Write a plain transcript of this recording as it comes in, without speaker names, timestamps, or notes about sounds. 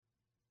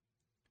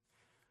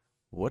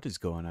What is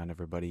going on,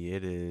 everybody?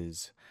 It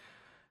is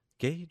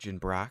Gage and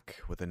Brock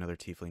with another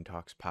Tiefling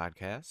Talks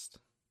podcast.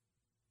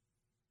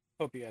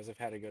 Hope you guys have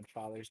had a good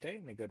Father's Day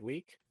and a good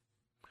week.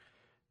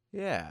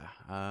 Yeah,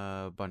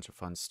 a bunch of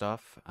fun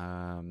stuff.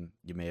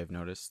 You may have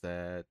noticed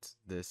that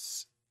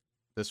this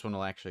one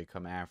will actually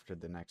come after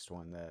the next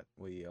one that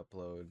we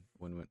upload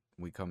when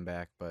we come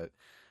back. But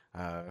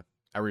uh,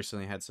 I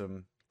recently had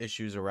some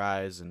issues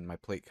arise, and my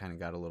plate kind of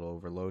got a little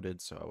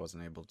overloaded, so I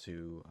wasn't able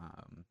to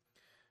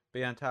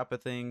be on top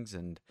of things.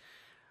 And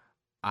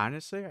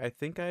honestly, I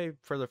think I,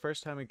 for the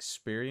first time,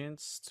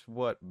 experienced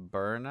what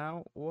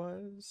burnout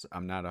was.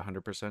 I'm not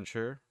 100%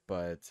 sure,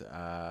 but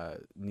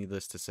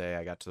needless to say,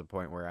 I got to the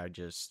point where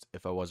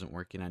if I wasn't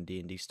working on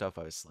D&D stuff,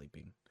 I was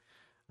sleeping.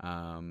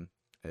 Um,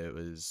 it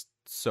was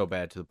so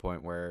bad to the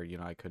point where,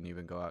 I couldn't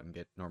even go out and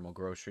get normal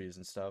groceries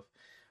and stuff.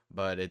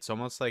 But it's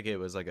almost like it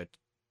was like a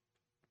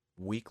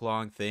week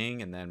long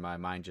thing, and then my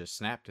mind just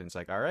snapped, and it's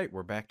like, all right,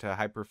 we're back to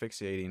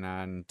hyperfixating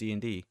on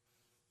D&D.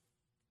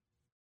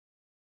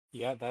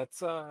 Yeah,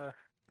 that's not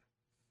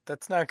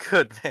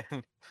good,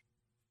 man.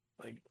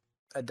 Like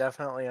I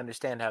definitely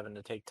understand having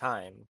to take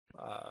time,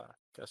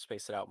 to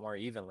space it out more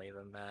evenly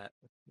than that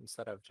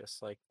instead of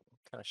just like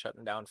kind of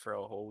shutting down for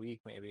a whole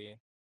week, maybe.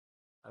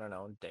 I don't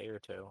know, a day or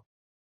two.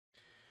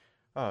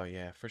 Oh,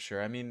 yeah, for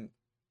sure. I mean,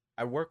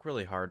 I work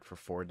really hard for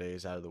 4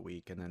 days out of the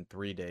week, and then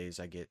 3 days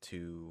I get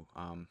to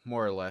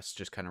more or less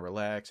just kind of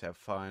relax, have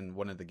fun.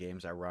 One of the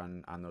games I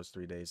run on those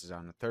 3 days is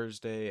on a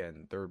Thursday,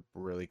 and they're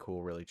really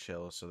cool, really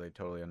chill, so they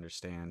totally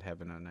understand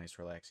having a nice,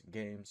 relaxing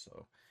game.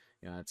 So,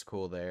 it's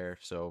cool there.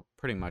 So,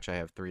 pretty much I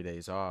have 3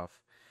 days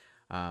off.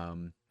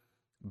 Um,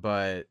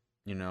 but,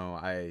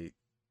 I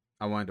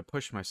wanted to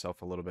push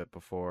myself a little bit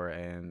before,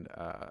 and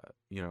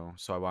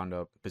so I wound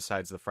up,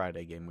 besides the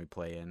Friday game we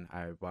play in,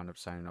 I wound up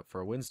signing up for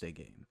a Wednesday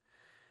game.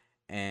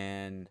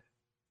 And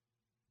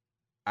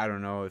I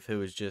don't know if it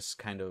was just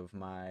kind of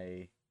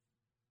my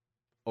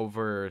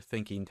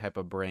overthinking type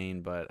of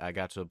brain, but I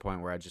got to the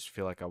point where I just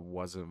feel like I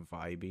wasn't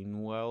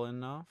vibing well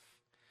enough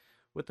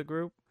with the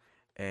group.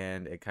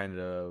 And it kind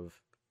of,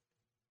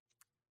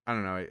 I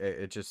don't know,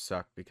 it just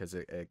sucked because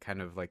it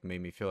kind of like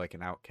made me feel like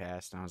an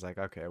outcast. And I was like,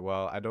 okay,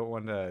 well, I don't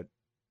want to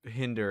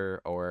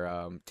hinder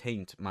or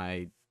taint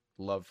my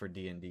love for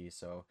D&D.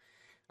 So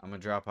I'm gonna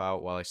drop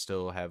out while I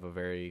still have a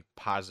very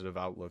positive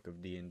outlook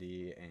of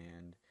D&D,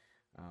 and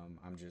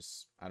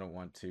I don't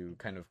want to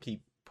kind of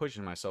keep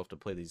pushing myself to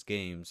play these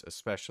games,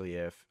 especially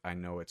if I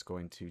know it's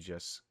going to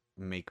just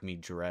make me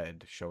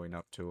dread showing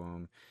up to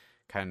them,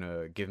 kind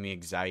of give me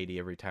anxiety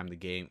every time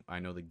I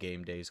know the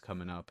game day is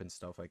coming up and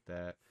stuff like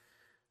that.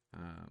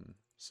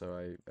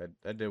 So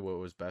I did what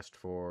was best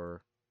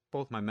for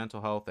both my mental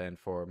health and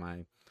for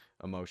my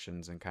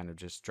emotions, and kind of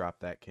just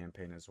dropped that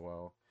campaign as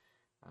well.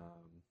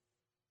 Um,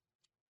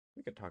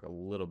 we could talk a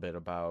little bit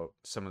about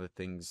some of the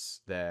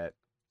things that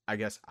I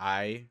guess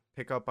I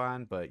pick up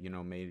on, but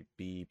may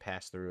be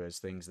passed through as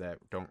things that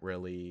don't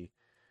really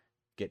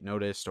get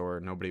noticed, or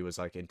nobody was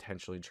like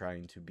intentionally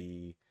trying to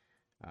be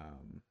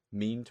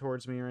mean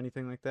towards me or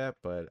anything like that.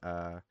 But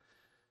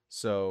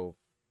so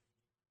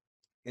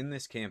in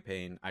this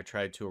campaign, I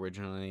tried to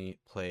originally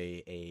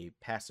play a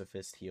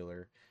pacifist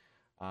healer,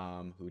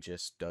 who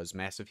just does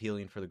massive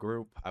healing for the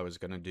group. I was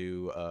gonna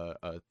do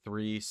a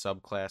three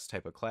subclass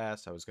type of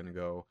class. I was gonna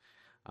go,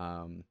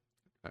 um,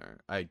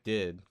 I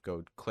did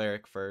go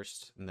cleric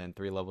first, and then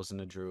 3 levels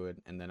into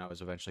druid, and then I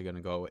was eventually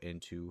gonna go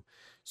into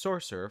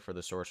sorcerer for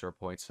the sorcerer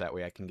points. So that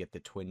way I can get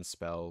the twin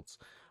spells,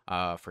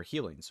 for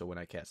healing. So when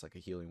I cast like a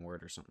healing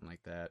word or something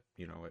like that,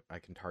 I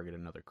can target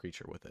another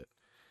creature with it.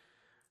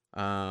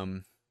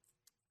 Um,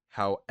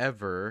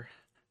 However,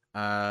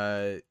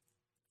 uh,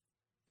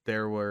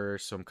 there were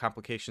some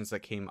complications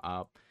that came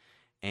up,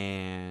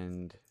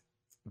 and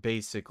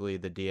basically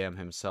the DM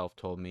himself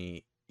told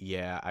me,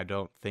 yeah, I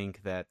don't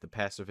think that the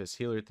pacifist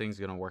healer thing's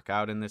gonna work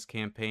out in this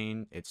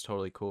campaign. It's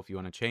totally cool if you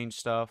want to change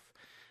stuff.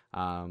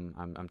 I'm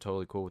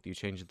totally cool with you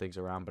changing things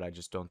around, but I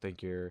just don't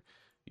think your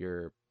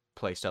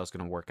playstyle is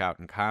gonna work out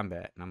in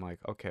combat. And I'm like,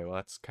 okay, well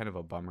that's kind of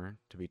a bummer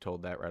to be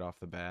told that right off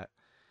the bat.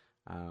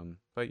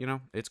 But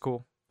it's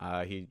cool.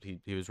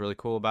 He was really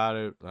cool about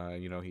it.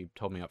 He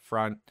told me up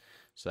front,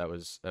 so that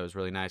was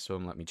really nice of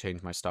him. Let me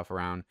change my stuff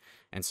around,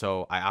 and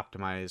so I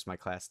optimized my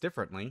class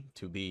differently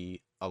to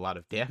be a lot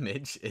of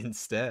damage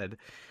instead,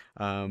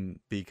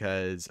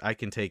 because I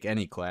can take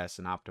any class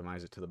and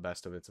optimize it to the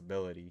best of its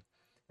ability.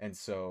 And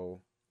so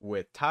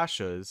with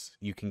Tasha's,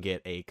 you can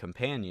get a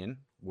companion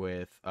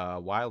with a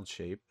wild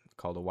shape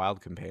called a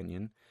wild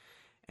companion,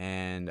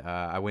 and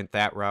I went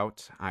that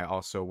route. I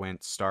also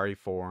went Starry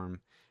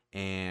Form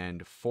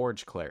and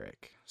Forge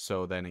Cleric.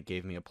 So then it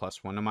gave me a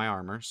 +1 to my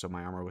armor. So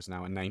my armor was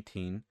now a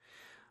 19,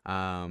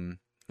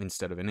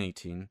 instead of an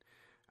 18.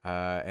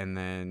 And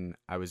then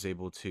I was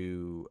able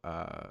to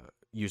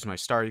use my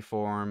Starry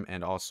Form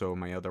and also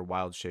my other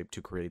wild shape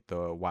to create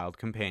the Wild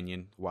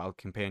Companion. Wild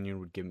Companion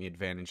would give me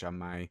advantage on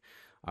my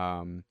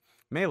um,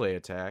 melee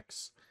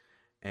attacks,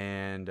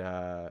 and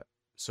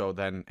So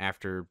then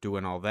after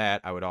doing all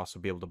that, I would also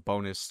be able to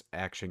bonus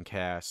action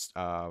cast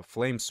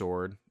Flame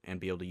Sword and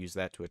be able to use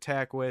that to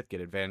attack with, get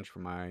advantage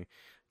from my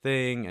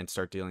thing, and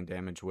start dealing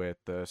damage with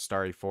the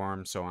Starry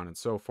Form, so on and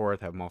so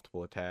forth, have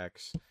multiple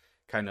attacks,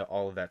 kind of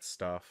all of that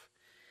stuff.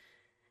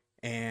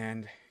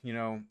 And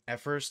at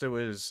first it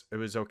was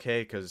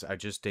okay because I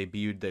just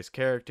debuted this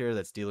character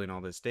that's dealing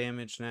all this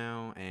damage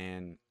now,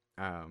 and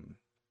um,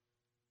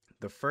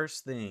 the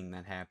first thing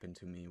that happened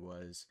to me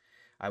was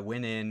I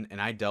went in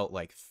and I dealt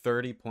like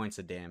 30 points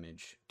of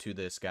damage to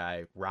this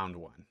guy round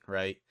one,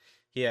 right?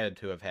 He had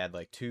to have had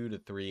like 2 to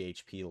 3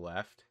 HP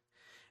left.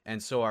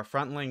 And so our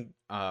frontline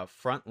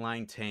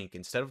tank,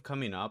 instead of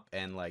coming up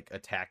and like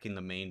attacking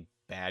the main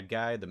bad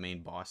guy, the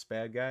main boss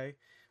bad guy,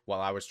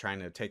 while I was trying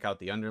to take out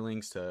the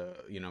underlings to,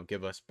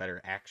 give us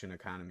better action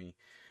economy,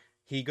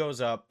 he goes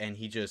up and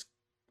he just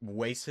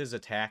wastes his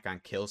attack on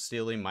kill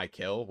stealing my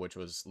kill, which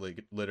was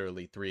like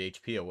literally 3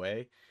 HP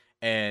away,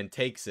 and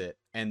takes it.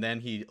 And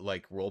then he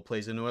like role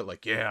plays into it,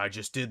 like, yeah, I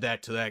just did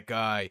that to that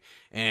guy,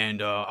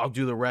 and I'll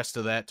do the rest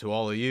of that to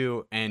all of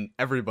you. And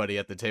everybody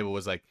at the table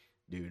was like,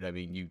 dude, I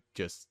mean, you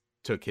just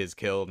took his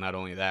kill. Not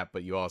only that,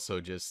 but you also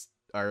just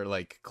are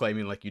like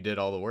claiming like you did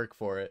all the work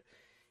for it.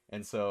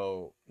 And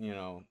so,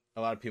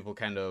 a lot of people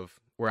kind of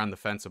were on the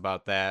fence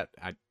about that.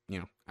 I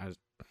was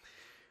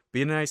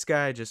being a nice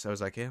guy. Just I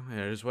was like, yeah, it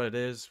is what it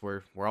is.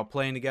 We're all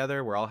playing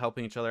together. We're all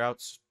helping each other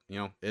out.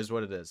 It is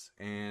what it is.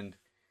 And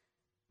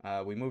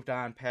we moved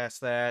on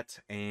past that.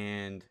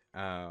 And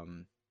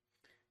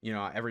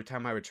every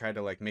time I would try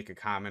to like make a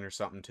comment or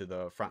something to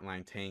the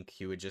frontline tank,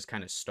 he would just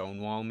kind of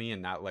stonewall me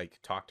and not like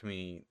talk to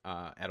me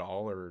at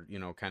all, or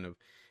kind of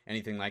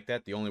anything like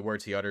that. The only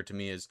words he uttered to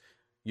me is,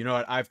 "You know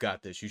what? I've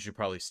got this. You should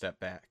probably step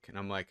back." And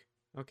I'm like,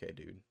 "Okay,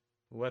 dude,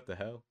 what the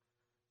hell?"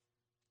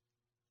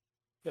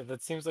 Yeah,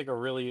 that seems like a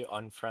really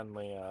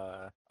unfriendly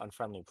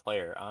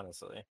player,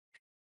 honestly.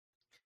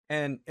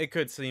 And it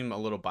could seem a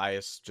little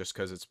biased just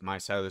because it's my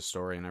side of the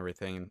story and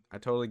everything. I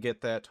totally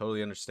get that,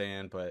 totally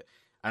understand, but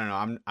I don't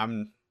know.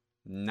 I'm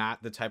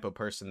not the type of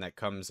person that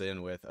comes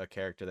in with a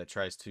character that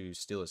tries to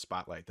steal a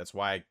spotlight. That's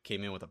why I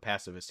came in with a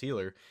pacifist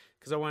healer,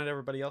 because I wanted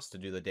everybody else to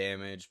do the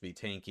damage, be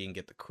tanking,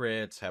 get the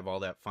crits, have all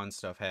that fun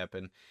stuff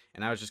happen.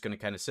 And I was just gonna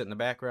kind of sit in the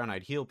background.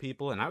 I'd heal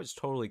people, and I was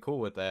totally cool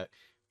with that.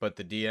 But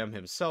the DM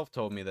himself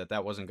told me that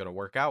that wasn't gonna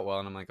work out well,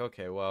 and I'm like,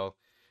 okay, well,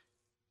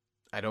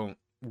 I don't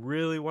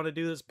really want to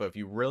do this, but if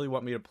you really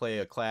want me to play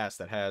a class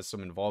that has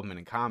some involvement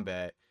in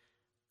combat,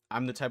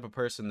 I'm the type of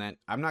person that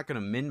I'm not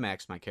going to min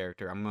max my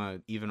character. I'm going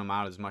to even him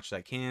out as much as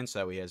I can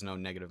so that he has no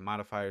negative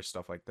modifiers,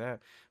 stuff like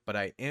that. But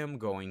I am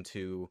going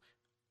to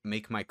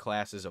make my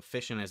class as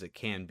efficient as it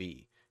can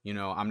be.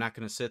 I'm not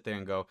going to sit there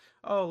and go,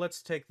 oh,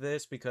 let's take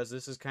this because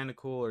this is kind of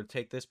cool, or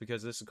take this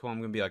because this is cool. I'm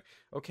going to be like,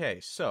 okay,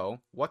 so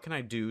what can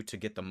I do to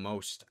get the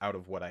most out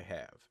of what I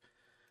have?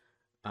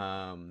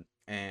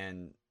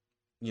 And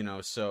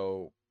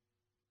so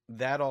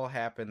that all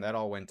happened, that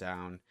all went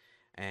down,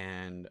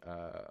 and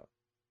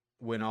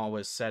when all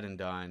was said and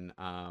done,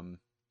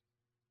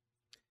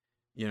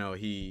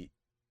 he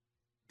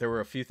there were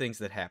a few things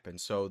that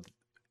happened. So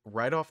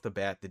right off the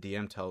bat, the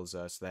DM tells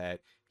us that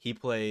he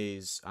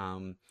plays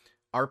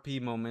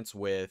RP moments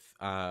with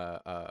kind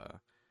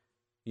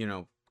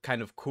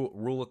of cool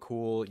rule of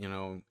cool.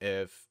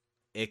 If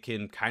it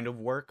can kind of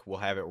work, we'll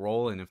have it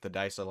roll, and if the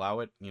dice allow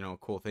it, a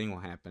cool thing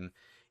will happen.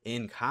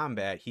 In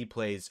combat, he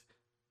plays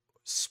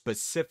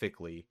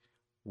specifically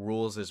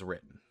rules as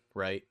written,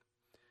 right?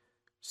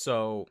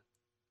 So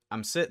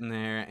I'm sitting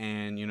there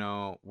and,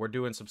 we're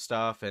doing some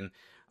stuff, and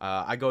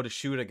I go to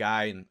shoot a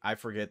guy and I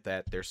forget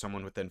that there's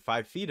someone within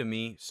 5 feet of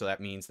me. So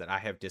that means that I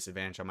have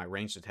disadvantage on my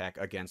ranged attack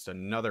against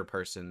another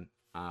person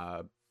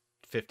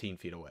 15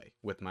 feet away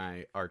with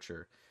my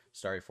archer,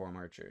 Starry Form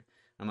Archer.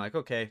 I'm like,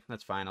 okay,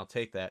 that's fine. I'll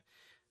take that.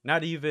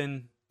 Not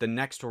even the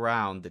next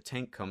round, the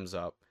tank comes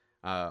up,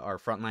 our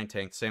frontline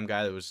tank, same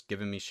guy that was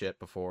giving me shit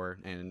before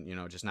and,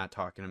 just not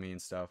talking to me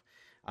and stuff.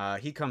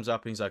 He comes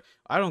up and he's like,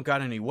 I don't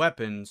got any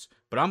weapons,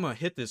 but I'm going to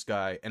hit this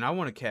guy and I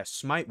want to cast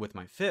Smite with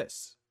my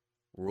fists.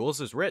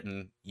 Rules is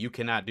written, you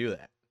cannot do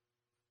that.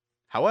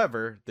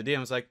 However, the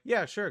DM was like,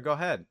 yeah, sure, go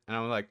ahead. And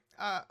I'm like,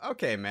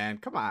 okay, man,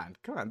 come on.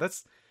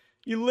 That's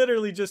you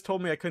literally just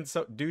told me I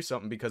couldn't do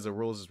something because the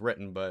rules is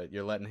written, but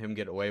you're letting him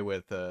get away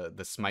with the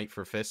smite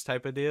for fist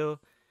type of deal.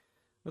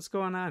 What's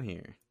going on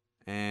here?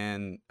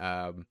 And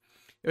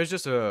it was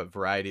just a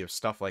variety of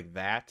stuff like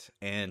that,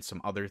 and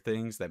some other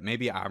things that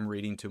maybe I'm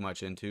reading too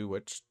much into,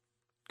 which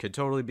could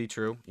totally be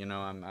true.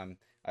 I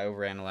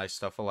overanalyze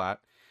stuff a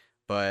lot.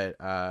 But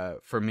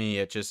for me,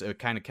 it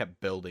kind of kept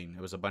building.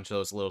 It was a bunch of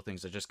those little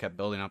things that just kept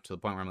building up to the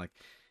point where I'm like,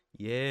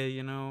 yeah,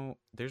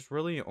 there's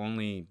really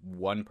only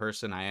one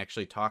person I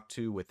actually talked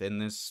to within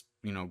this,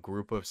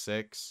 group of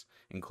six,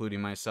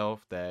 including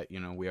myself, that,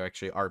 we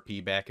actually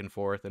RP back and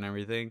forth and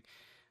everything.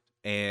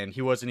 And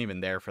he wasn't even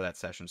there for that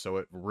session. So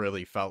it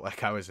really felt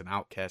like I was an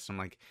outcast. I'm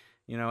like,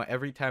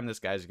 every time this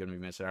guy's going to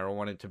be missing, I don't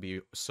want it to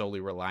be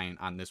solely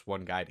reliant on this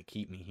one guy to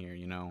keep me here.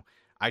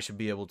 I should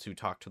be able to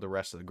talk to the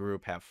rest of the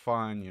group, have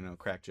fun,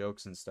 crack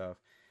jokes and stuff.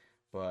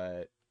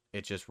 But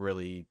it just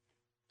really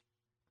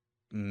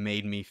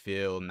made me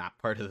feel not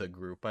part of the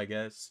group, I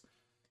guess.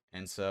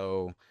 And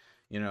so,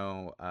 you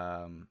know,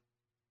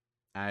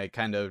 I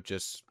kind of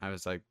just, I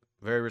was like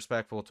very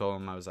respectful, told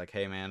him, I was like,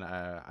 hey man,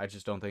 I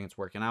just don't think it's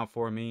working out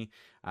for me.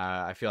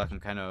 I feel like I'm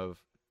kind of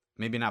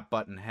maybe not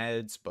button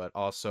heads, but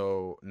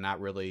also not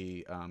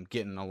really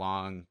getting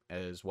along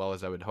as well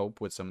as I would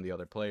hope with some of the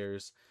other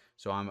players.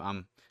 So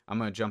I'm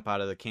gonna jump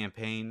out of the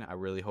campaign. I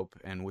really hope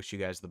and wish you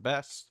guys the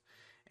best.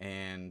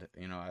 And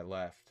I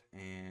left,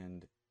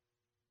 and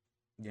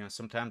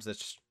sometimes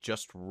that's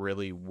just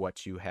really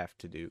what you have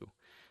to do.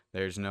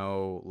 There's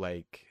no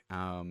like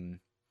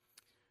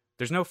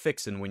there's no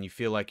fixing when you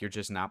feel like you're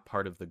just not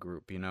part of the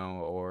group,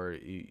 or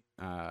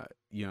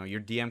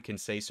your DM can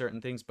say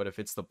certain things, but if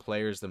it's the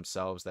players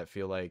themselves that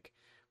feel like,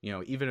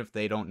 even if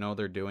they don't know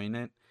they're doing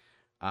it,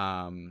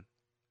 um,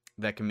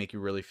 that can make you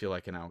really feel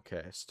like an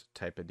outcast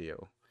type of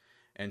deal.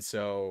 And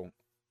so,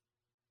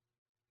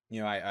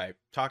 I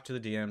talked to the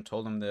DM,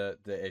 told him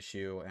the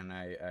issue, and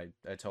I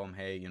told him,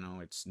 hey,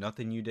 it's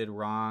nothing you did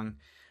wrong,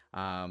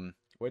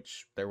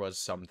 which there was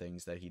some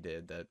things that he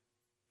did that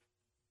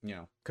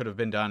could have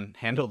been done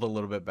handled a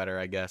little bit better,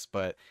 I guess.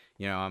 But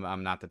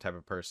I'm not the type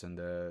of person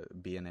to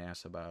be an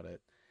ass about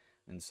it.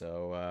 And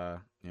so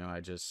I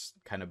just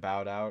kind of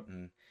bowed out,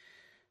 and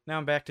now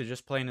I'm back to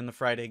just playing in the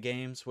Friday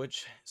games,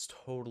 which is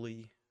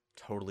totally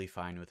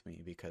fine with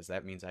me because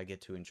that means I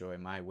get to enjoy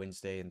my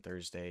Wednesday and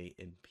Thursday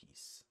in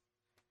peace.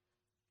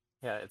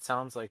 Yeah, it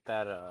sounds like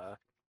that.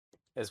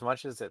 As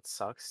much as it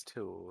sucks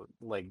to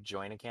like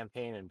join a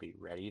campaign and be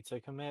ready to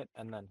commit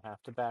and then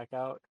have to back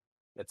out,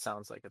 it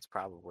sounds like it's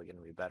probably going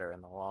to be better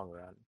in the long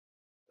run,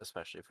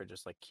 especially for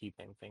just like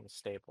keeping things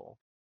stable.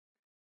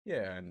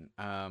 Yeah, and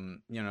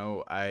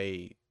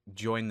I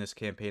joined this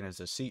campaign as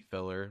a seat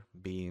filler,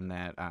 being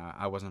that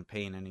I wasn't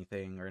paying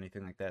anything or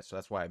anything like that. So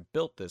that's why I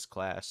built this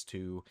class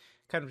to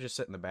kind of just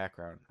sit in the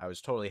background. I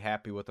was totally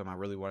happy with them. I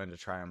really wanted to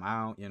try them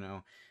out.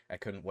 I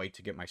couldn't wait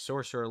to get my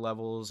sorcerer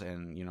levels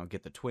and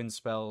get the twin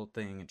spell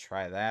thing and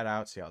try that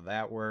out, see how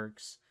that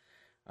works,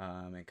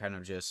 and kind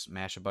of just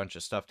mash a bunch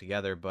of stuff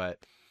together.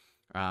 But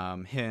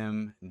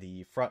him,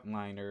 the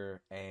frontliner,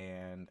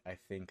 and I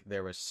think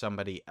there was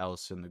somebody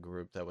else in the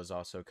group that was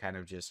also kind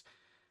of just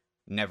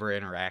never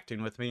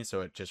interacting with me.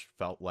 So it just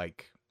felt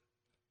like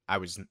I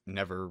was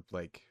never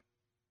like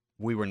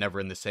we were never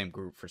in the same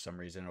group for some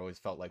reason. It always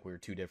felt like we were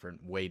two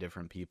different, way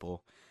different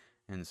people.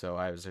 And so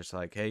I was just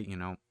like, hey,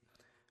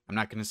 I'm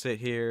not gonna sit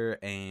here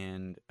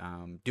and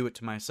do it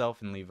to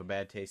myself and leave a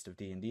bad taste of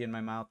D&D in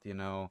my mouth.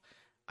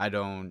 I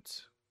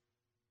don't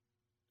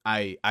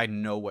I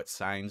know what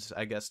signs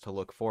I guess to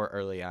look for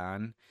early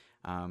on,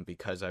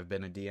 because I've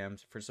been a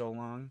DM for so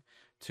long,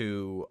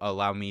 to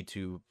allow me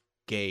to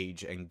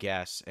gauge and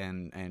guess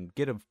and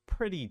get a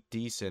pretty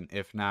decent,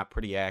 if not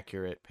pretty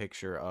accurate,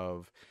 picture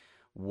of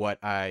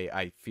what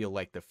I feel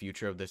like the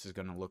future of this is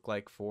going to look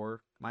like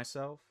for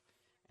myself.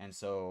 And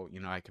so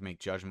I can make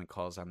judgment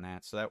calls on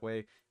that. So that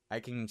way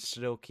I can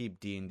still keep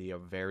D&D a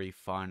very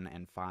fun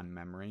and fond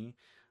memory.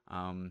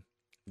 Um,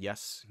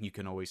 yes, you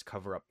can always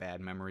cover up bad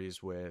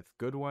memories with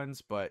good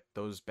ones, but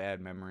those bad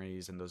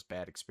memories and those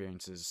bad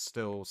experiences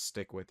still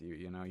stick with you.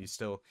 You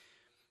still,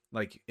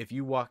 like, if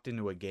you walked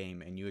into a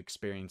game and you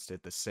experienced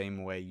it the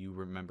same way you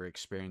remember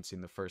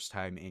experiencing the first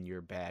time in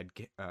your bad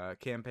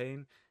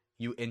campaign,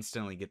 you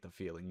instantly get the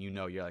feeling.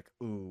 You're like,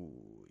 ooh,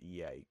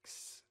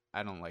 yikes.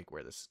 I don't like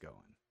where this is going.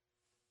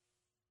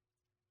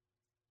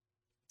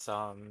 It's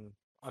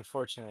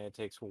unfortunately it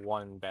takes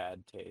one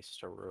bad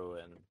taste to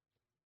ruin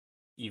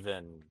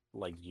even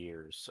like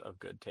years of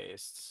good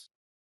tastes.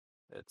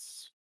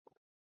 It's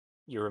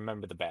you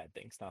remember the bad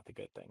things, not the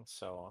good things.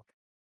 So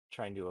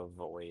trying to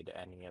avoid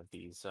any of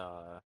these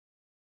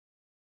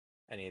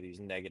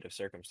negative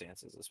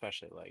circumstances,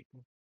 especially like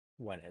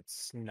when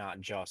it's not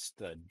just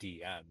the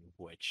DM,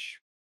 which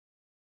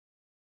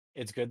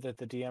it's good that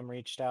the DM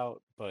reached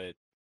out, but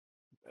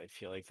I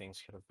feel like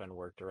things could have been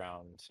worked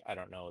around. I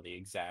don't know the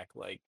exact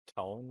like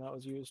tone that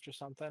was used or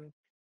something.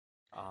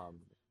 Um,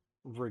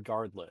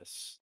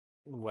 Regardless,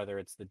 whether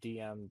it's the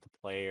DM, the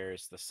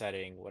players, the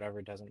setting,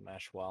 whatever doesn't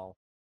mesh well,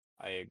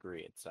 I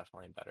agree. It's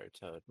definitely better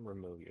to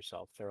remove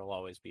yourself. There will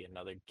always be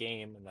another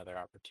game, another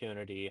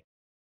opportunity.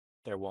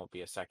 There won't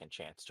be a second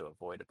chance to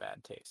avoid a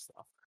bad taste,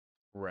 though.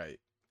 Right.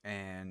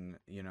 And,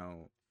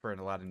 for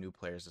a lot of new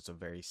players, it's a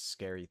very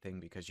scary thing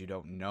because you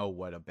don't know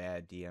what a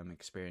bad D&D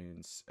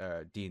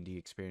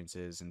experience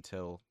is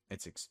until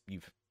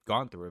you've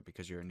gone through it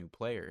because you're a new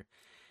player.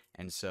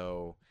 And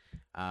so,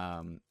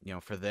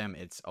 for them,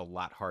 it's a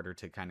lot harder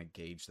to kind of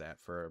gauge that.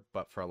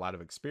 But for a lot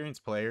of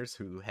experienced players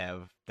who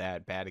have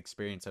that bad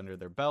experience under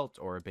their belt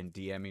or have been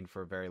DMing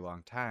for a very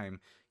long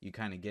time, you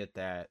kind of get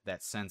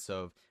that sense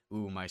of,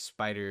 ooh, my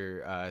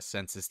spider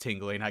sense is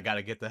tingling. I got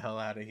to get the hell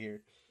out of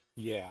here.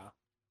 Yeah.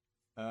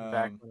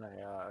 Back Um, when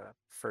I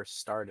first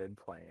started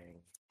playing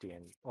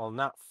D&D, well,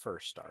 not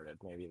first started,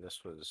 maybe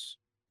this was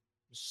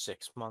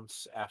 6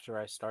 months after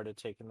I started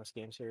taking this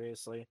game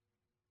seriously.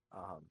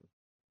 Um,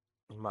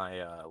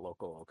 my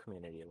local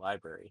community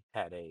library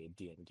had a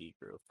D&D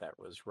group that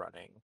was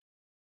running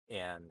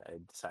and I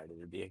decided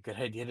it'd be a good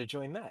idea to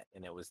join that,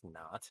 and it was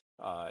not.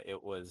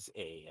 It was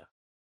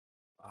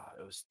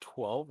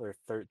 12 or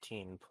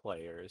 13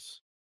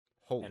 players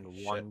and Holy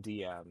shit. one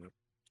DM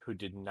who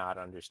did not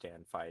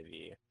understand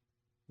 5e.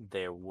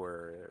 They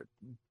were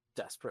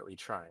desperately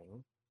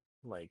trying.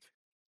 Like,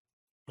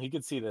 you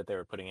could see that they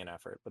were putting in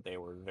effort, but they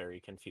were very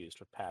confused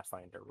with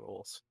Pathfinder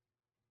rules.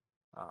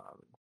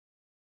 Um,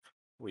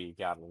 we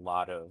got a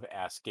lot of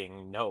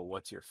asking, no,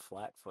 what's your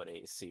flat foot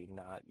AC,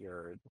 not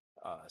your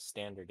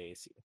standard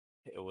AC.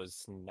 It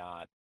was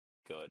not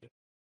good Oof.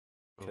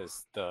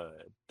 because the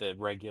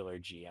regular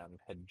GM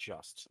had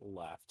just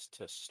left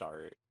to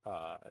start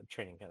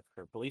training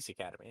for police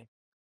academy.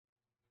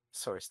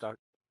 So we're stuck.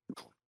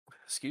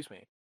 Excuse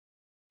me.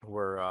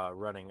 We're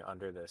running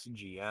under this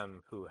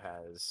GM who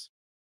has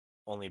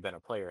only been a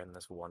player in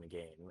this one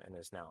game and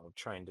is now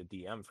trying to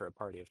DM for a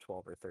party of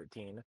 12 or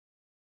 13.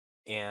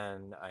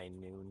 And I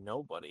knew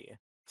nobody.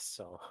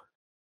 So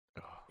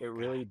Oh it god.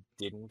 really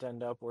didn't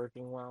end up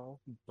working well.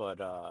 But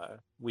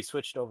we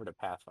switched over to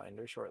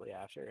Pathfinder shortly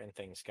after, and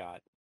things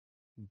got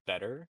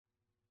better.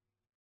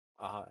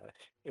 Uh,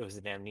 it was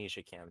an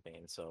amnesia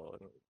campaign, so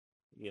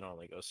you can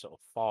only go so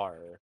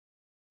far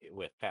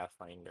with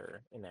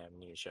Pathfinder and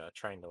amnesia,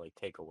 trying to like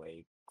take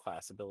away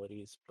class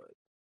abilities. But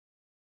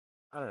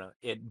I don't know.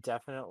 It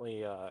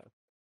definitely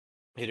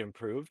it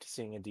improved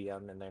seeing a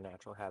DM in their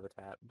natural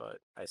habitat, but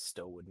I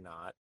still would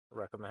not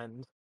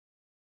recommend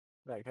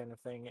that kind of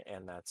thing,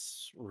 and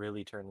that's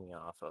really turned me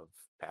off of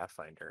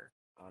Pathfinder,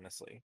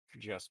 honestly,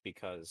 just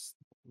because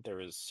there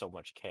is so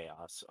much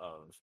chaos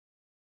of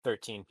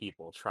 13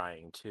 people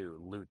trying to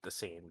loot the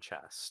same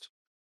chest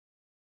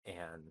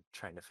and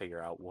trying to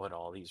figure out what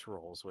all these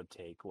roles would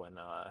take when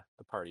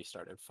the party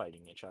started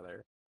fighting each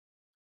other.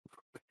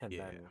 And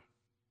Yeah. then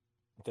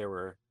there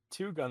were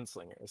two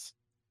gunslingers,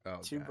 Oh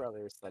two god.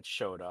 brothers that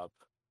showed up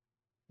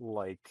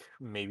like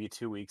maybe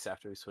 2 weeks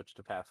after we switched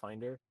to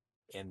Pathfinder,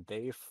 and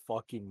they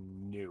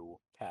fucking knew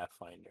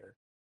Pathfinder.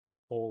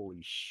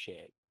 Holy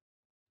shit.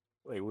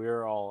 Like we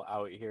were all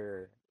out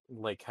here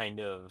like kind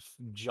of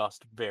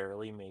just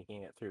barely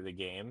making it through the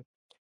game.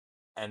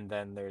 And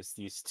then there's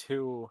these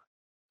two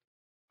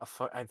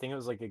I think it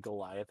was like a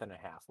Goliath and a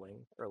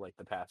Halfling, or like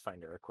the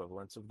Pathfinder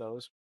equivalents of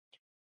those.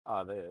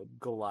 The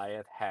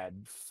Goliath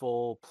had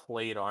full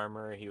plate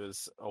armor. He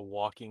was a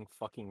walking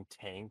fucking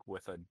tank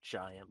with a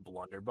giant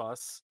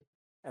blunderbuss.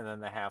 And then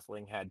the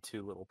Halfling had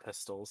two little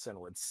pistols and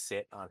would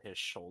sit on his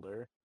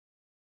shoulder.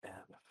 And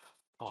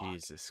fuck.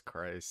 Jesus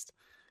Christ.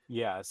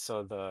 Yeah,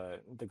 so the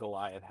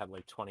Goliath had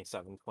like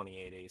 27,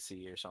 28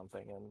 AC or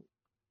something, and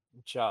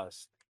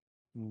just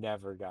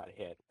never got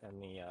hit.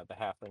 And the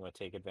Halfling would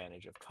take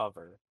advantage of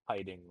cover,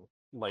 hiding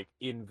like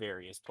in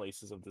various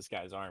places of this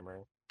guy's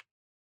armor,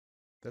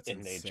 That's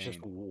and they just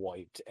insane.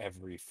 wiped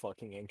every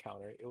fucking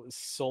encounter. It was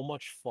so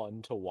much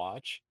fun to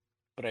watch,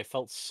 but I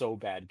felt so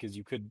bad because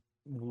you could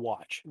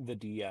watch the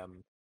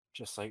DM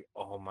just like,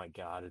 oh my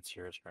god, it's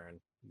your turn.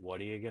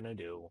 What are you gonna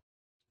do?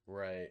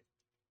 Right.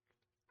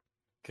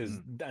 Because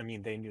Mm. I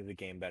mean, they knew the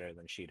game better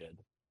than she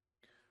did.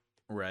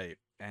 Right.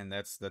 And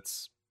that's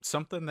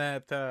something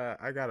that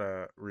I got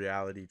a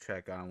reality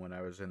check on when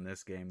I was in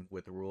this game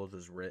with rules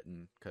as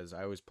written, because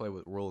I always play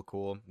with rule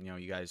cool. You know,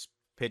 you guys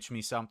pitch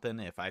me something.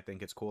 If I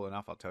think it's cool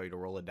enough, I'll tell you to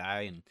roll a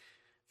die, and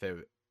if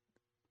it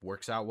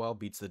works out well,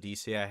 beats the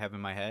DC I have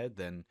in my head,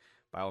 then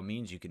by all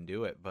means you can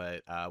do it.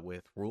 But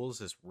with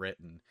rules as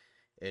written,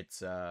 it's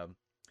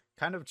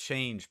kind of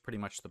changed pretty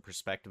much the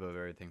perspective of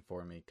everything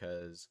for me,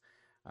 because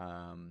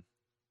um,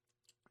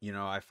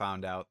 I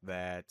found out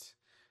that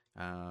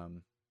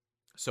um,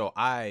 so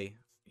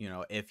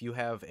if you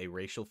have a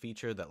racial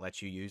feature that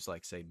lets you use,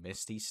 like, say,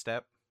 Misty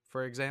Step,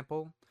 for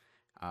example,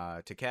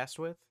 to cast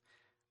with,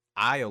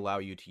 I allow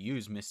you to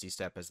use Misty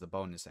Step as the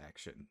bonus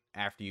action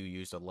after you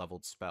used a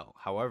leveled spell.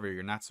 However,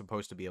 you're not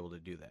supposed to be able to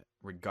do that,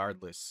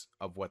 regardless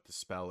of what the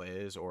spell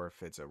is, or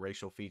if it's a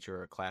racial feature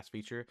or a class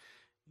feature.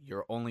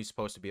 You're only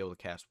supposed to be able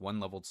to cast one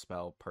leveled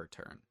spell per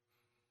turn.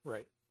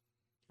 Right.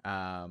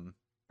 Um,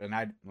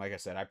 and like I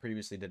said, I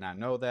previously did not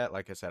know that.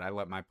 Like I said, I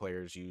let my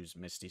players use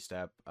Misty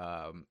Step.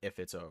 If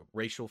it's a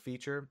racial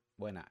feature,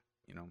 why not?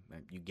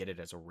 You get it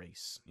as a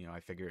race. I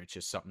figure it's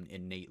just something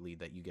innately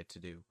that you get to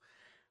do.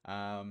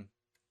 Um,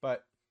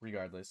 but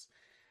regardless,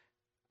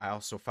 I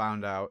also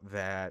found out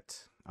that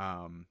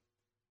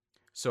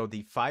so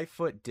the 5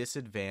 foot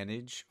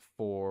disadvantage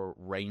for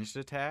ranged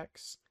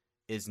attacks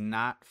is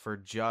not for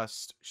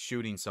just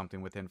shooting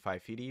something within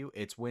 5 feet of you.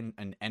 It's when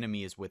an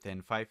enemy is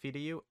within 5 feet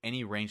of you.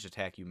 Any ranged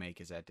attack you make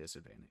is at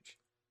disadvantage.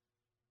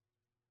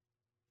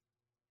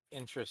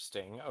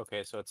 Interesting.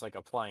 Okay, so it's like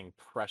applying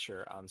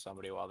pressure on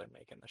somebody while they're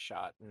making the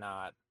shot,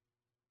 not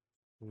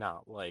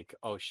like,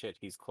 oh shit,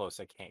 he's close,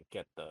 I can't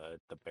get the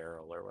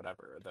barrel or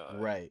whatever,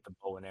 Right. the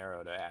bow and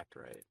arrow to act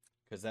right.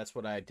 Because that's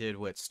what I did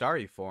with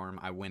Starry Form.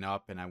 I went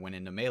up and I went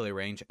into melee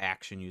range,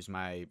 action, use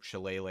my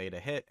Shillelagh to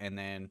hit, and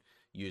then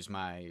use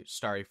my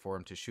Starry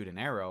Form to shoot an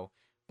arrow.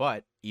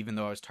 But even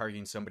though I was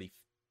targeting somebody,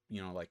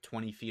 like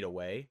 20 feet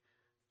away,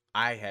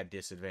 I had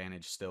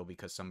disadvantage still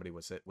because somebody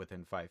was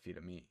within 5 feet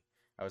of me.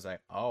 I was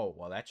like, oh,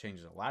 well, that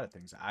changes a lot of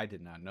things. I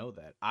did not know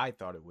that. I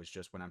thought it was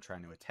just when I'm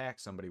trying to attack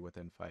somebody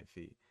within 5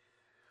 feet.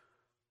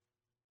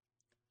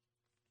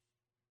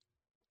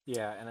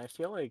 Yeah, and I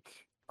feel like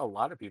a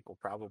lot of people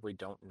probably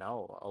don't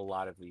know a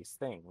lot of these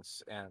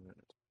things, and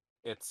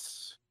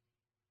it's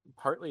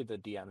partly the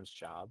DM's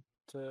job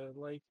to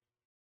like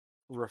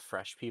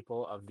refresh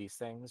people of these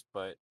things,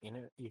 but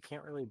you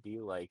can't really be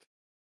like,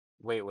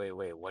 wait,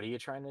 what are you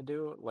trying to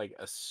do? Like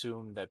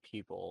assume that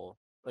people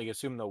like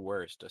assume the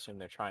worst, assume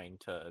they're trying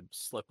to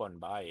slip one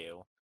by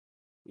you.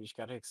 You just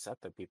gotta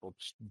accept that people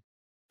just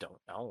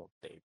don't know.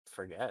 They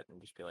forget and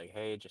just be like,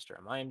 hey, just a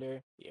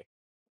reminder,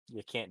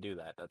 you can't do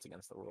that. That's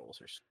against the rules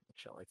or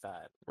shit like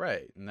that.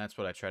 Right. And that's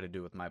what I try to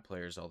do with my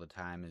players all the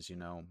time is,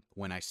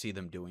 when I see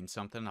them doing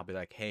something, I'll be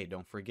like, hey,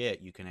 don't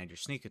forget, you can add your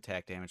sneak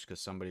attack damage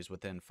because somebody's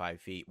within 5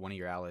 feet. One of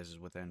your allies is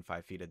within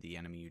 5 feet of the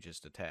enemy you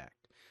just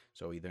attacked.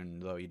 So even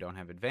though you don't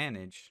have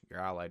advantage, your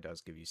ally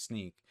does give you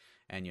sneak.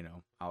 And,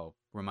 I'll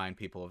remind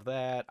people of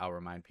that. I'll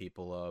remind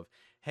people of,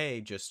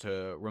 hey, just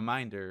a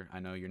reminder, I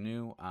know you're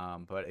new,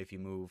 but if you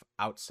move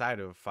outside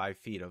of 5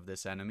 feet of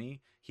this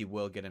enemy, he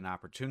will get an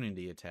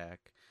opportunity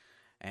attack.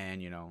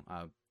 And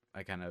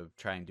I kind of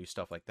try and do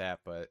stuff like that.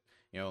 But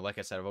like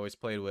I said, I've always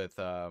played with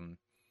uh,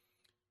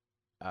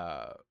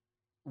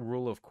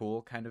 rule of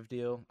cool kind of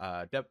deal.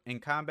 In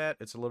combat,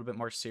 it's a little bit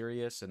more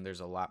serious, and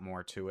there's a lot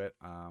more to it.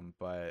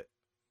 But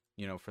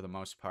for the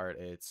most part,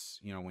 it's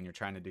when you're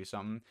trying to do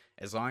something,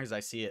 as long as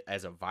I see it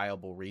as a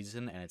viable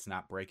reason and it's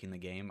not breaking the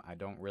game, I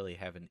don't really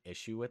have an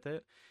issue with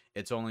it.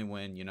 It's only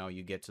when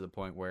you get to the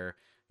point where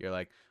you're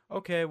like,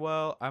 okay,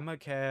 well, I'm a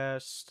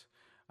cast.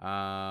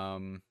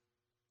 Um,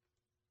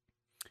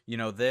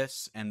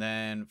 this, and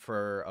then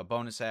for a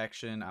bonus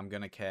action, I'm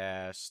gonna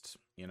cast,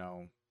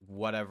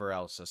 whatever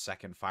else, a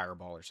second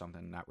fireball or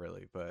something. Not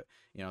really, but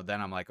then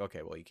I'm like,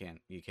 okay, well, you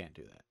can't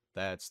do that.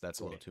 That's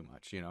a little Yeah. too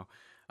much.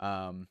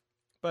 Um,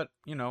 but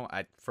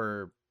I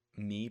for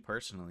me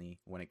personally,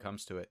 when it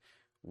comes to it,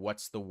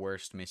 what's the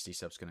worst Misty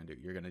Step's gonna do?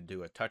 You're gonna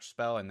do a touch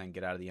spell and then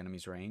get out of the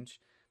enemy's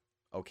range.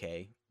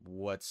 Okay,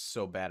 what's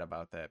so bad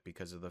about that?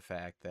 Because of the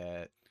fact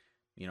that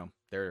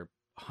there are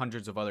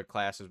hundreds of other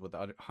classes with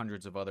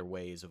hundreds of other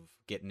ways of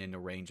getting into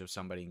range of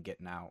somebody and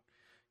getting out.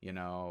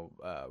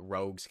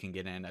 Rogues can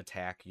get in,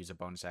 attack, use a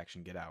bonus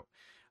action, get out.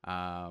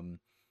 Um,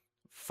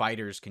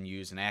 Fighters can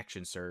use an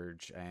action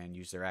surge and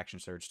use their action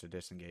surge to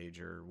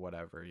disengage or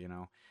whatever.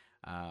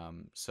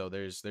 So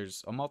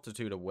there's a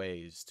multitude of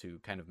ways to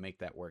kind of make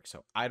that work.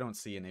 So I don't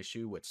see an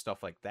issue with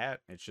stuff like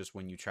that. It's just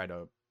when you try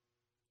to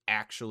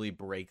actually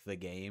break the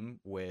game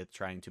with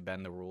trying to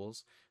bend the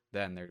rules,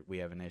 then we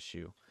have an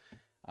issue.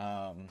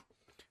 Um,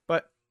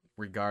 but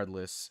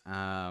regardless,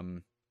 yeah,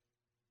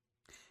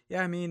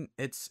 I mean,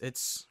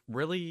 it's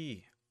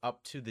really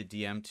up to the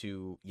DM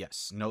to,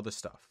 yes, know the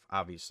stuff,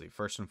 obviously,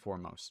 first and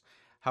foremost.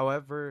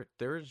 However,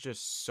 there is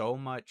just so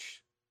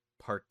much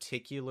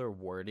particular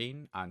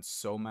wording on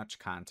so much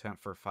content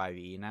for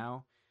 5e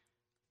now.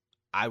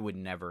 I would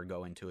never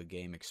go into a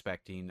game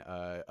expecting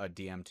a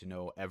DM to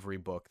know every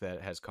book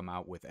that has come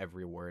out with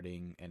every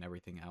wording and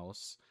everything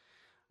else.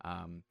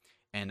 Um,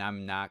 and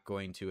I'm not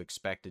going to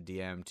expect a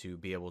DM to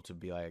be able to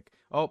be like,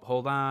 oh,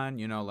 hold on,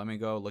 let me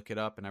go look it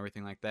up and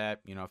everything like that.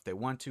 If they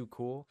want to,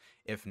 cool.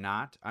 If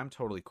not, I'm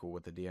totally cool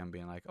with the DM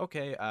being like,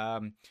 okay,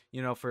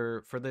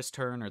 for this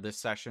turn or this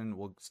session,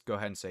 we'll go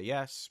ahead and say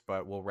yes,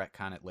 but we'll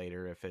retcon it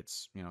later if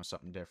it's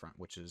something different,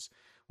 which is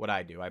what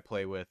I do. I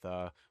play with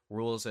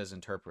rules as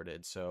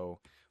interpreted.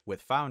 So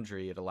with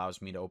Foundry, it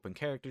allows me to open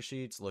character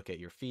sheets, look at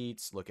your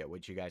feats, look at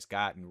what you guys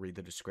got, and read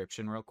the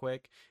description real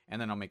quick, and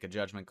then I'll make a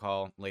judgment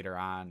call later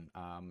on.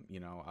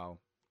 I'll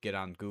get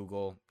on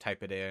Google,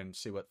 type it in,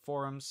 see what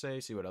forums say,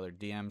 see what other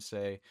DMs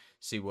say,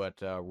 see what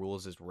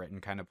rules is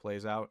written kind of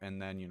plays out, and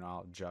then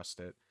I'll adjust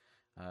it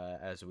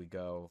as we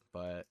go.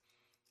 But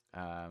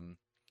um,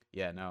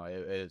 yeah, no,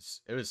 it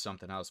was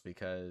something else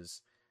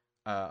because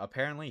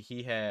apparently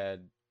he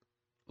had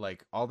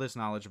like all this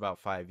knowledge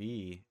about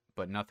 5e,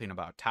 but nothing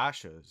about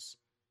Tasha's.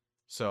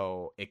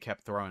 So it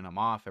kept throwing him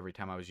off every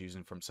time I was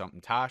using from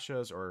something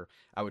Tasha's, or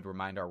I would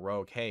remind our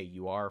rogue, hey,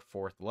 you are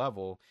fourth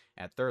level.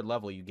 At third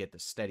level, you get the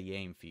steady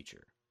aim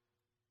feature.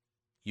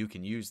 You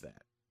can use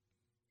that.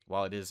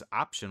 While it is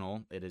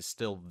optional, it is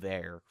still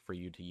there for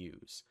you to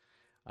use.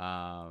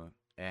 Uh,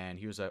 and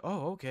he was like,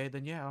 "Oh, okay,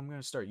 then yeah, I'm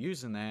gonna start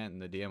using that."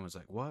 And the DM was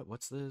like, "What?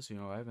 What's this?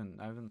 I haven't."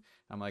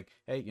 I'm like,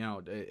 "Hey,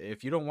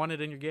 if you don't want it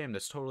in your game,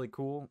 that's totally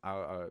cool.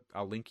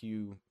 I'll link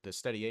you the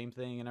steady aim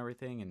thing and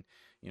everything, and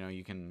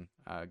you can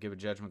give a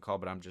judgment call.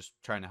 But I'm just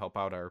trying to help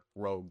out our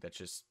rogue that's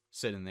just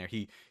sitting there.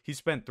 He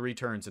spent 3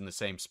 turns in the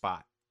same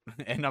spot."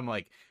 And I'm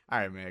like, all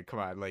right, man, come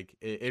on. Like,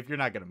 if you're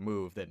not gonna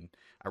move, then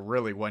I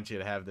really want you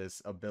to have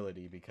this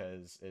ability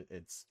because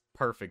it's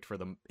perfect for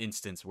the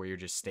instance where you're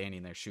just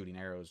standing there shooting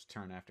arrows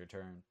turn after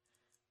turn.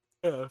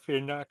 Yeah, if you're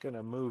not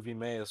gonna move, you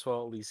may as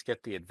well at least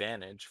get the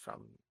advantage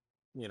from,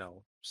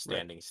 Right.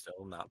 standing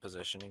still, not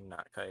positioning,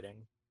 not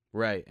kiting.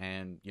 Right,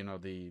 and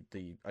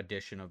the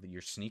addition of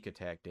your sneak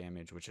attack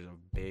damage, which is a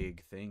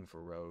big thing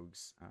for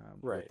rogues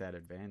with Right. that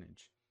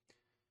advantage.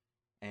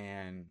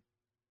 And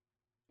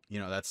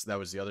that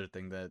was the other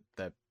thing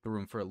that threw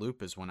him for a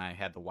loop is when I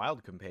had the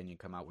Wild Companion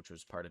come out, which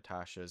was part of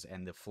Tasha's,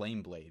 and the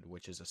Flame Blade,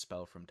 which is a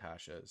spell from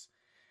Tasha's.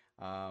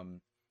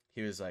 Um,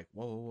 he was like,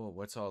 "Whoa, whoa, whoa,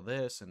 what's all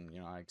this?" And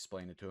I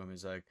explained it to him.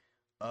 He's like,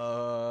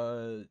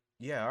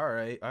 yeah, all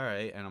right."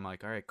 And I'm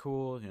like, "All right,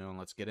 cool.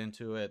 Let's get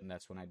into it." And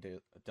that's when I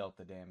dealt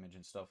the damage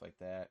and stuff like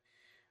that.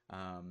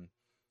 Um,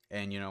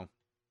 and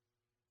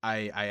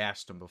I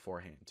asked him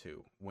beforehand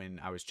too. When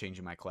I was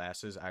changing my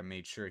classes, I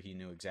made sure he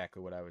knew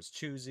exactly what I was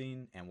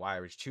choosing and why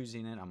I was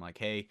choosing it. I'm like,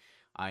 hey,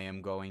 I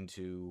am going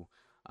to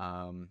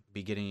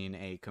be getting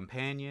a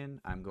companion.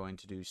 I'm going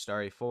to do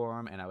Starry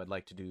Form, and I would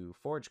like to do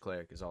Forge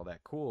Cleric. Is all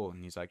that cool?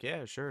 And he's like,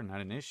 yeah, sure,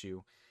 not an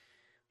issue.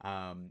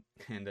 And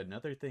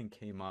another thing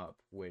came up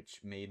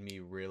which made me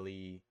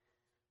really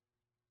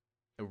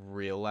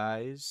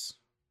realize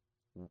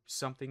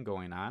something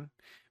going on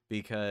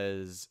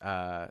because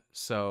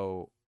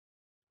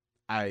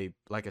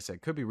like I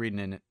said, could be reading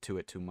into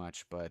it too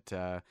much, but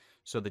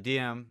so the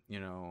DM,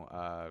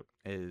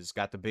 is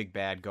got the big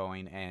bad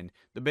going, and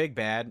the big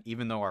bad,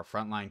 even though our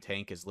frontline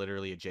tank is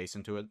literally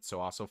adjacent to it, so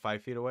also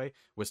 5 feet away,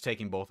 was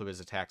taking both of his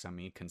attacks on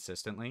me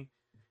consistently,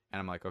 and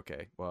I'm like,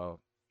 okay,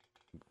 well,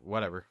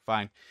 whatever,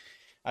 fine,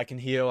 I can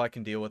heal, I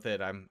can deal with it,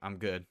 I'm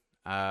good,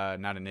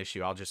 not an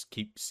issue. I'll just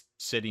keep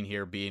sitting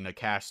here being a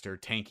caster,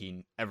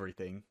 tanking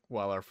everything,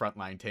 while our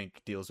frontline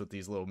tank deals with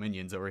these little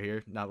minions over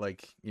here. Not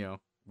like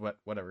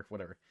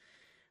whatever.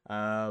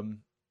 Um,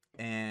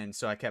 and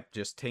so I kept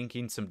just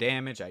tanking some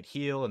damage. I'd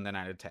heal and then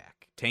I'd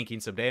attack. Tanking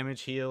some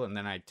damage, heal, and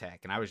then I'd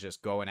attack. And I was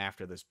just going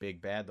after this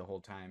big bad the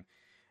whole time.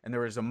 And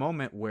there was a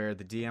moment where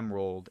the DM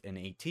rolled an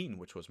 18,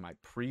 which was my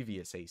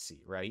previous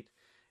AC, right?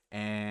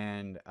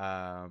 And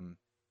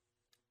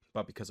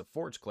but because of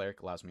Forge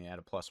Cleric allows me to add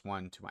a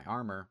 +1 to my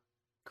armor,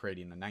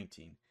 creating a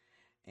 19.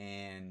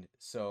 And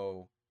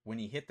so when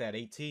he hit that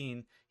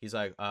 18, he's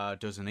like,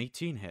 does an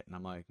 18 hit? And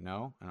I'm like,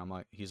 no.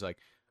 And he's like,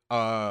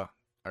 uh,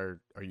 are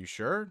you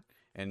sure?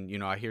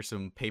 And I hear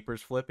some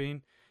papers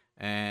flipping,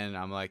 and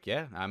I'm like,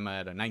 yeah, I'm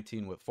at a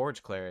 19 with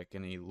Forge Cleric.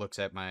 And he looks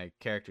at my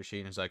character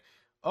sheet and is like,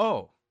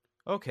 oh,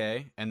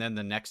 okay. And then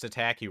the next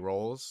attack he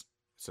rolls,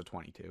 it's a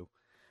 22.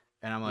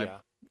 And I'm like, Yeah.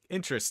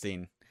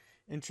 interesting,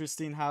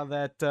 interesting how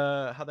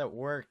that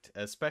worked,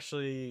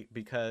 especially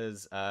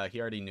because he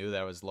already knew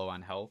that I was low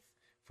on health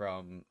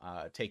from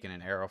taking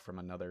an arrow from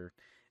another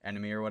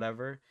enemy or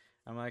whatever.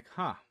 I'm like,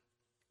 huh,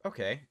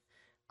 okay,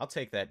 I'll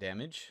take that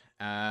damage.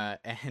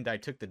 And I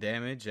took the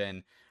damage,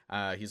 and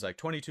he's like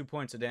 22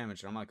 points of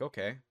damage, and I'm like,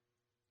 okay.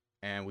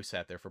 And we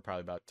sat there for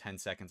probably about 10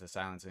 seconds of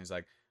silence, and he's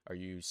like, are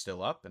you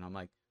still up? And I'm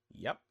like,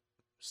 yep,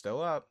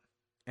 still up.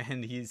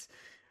 And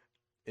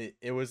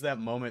it was that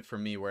moment for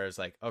me where it's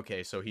like,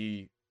 okay, so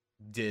he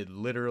did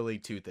literally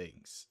two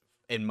things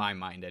in my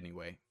mind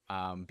anyway.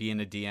 Being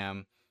a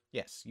DM,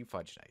 yes, you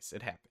fudge dice.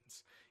 It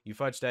happens. You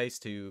fudge dice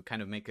to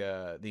kind of make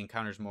the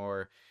encounters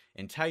more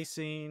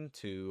enticing,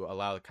 to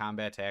allow the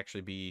combat to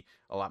actually be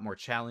a lot more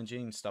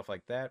challenging, stuff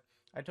like that.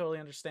 I totally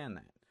understand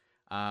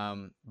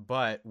that.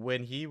 But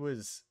when he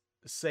was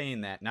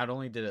saying that, not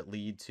only did it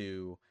lead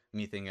to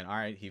me thinking, all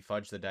right, he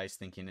fudged the dice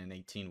thinking an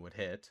 18 would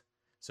hit,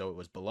 so it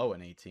was below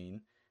an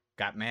 18,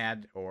 got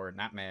mad, or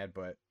not mad,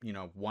 but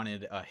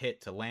wanted a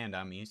hit to land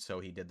on me, so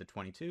he did the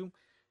 22.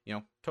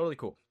 Totally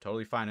cool,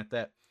 totally fine with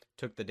that.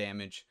 Took the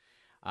damage.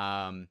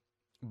 um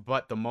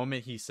but the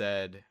moment he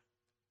said,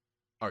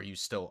 are you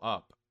still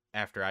up,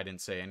 after I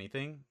didn't say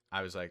anything,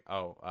 I was like,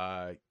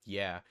 oh,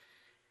 yeah.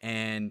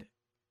 And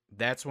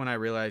that's when I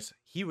realized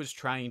he was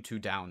trying to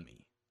down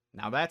me.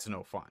 Now that's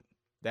no fun.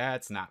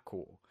 That's not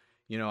cool.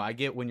 I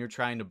get when you're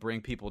trying to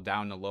bring people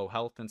down to low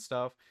health and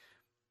stuff,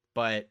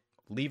 but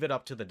leave it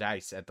up to the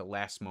dice at the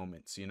last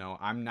moments.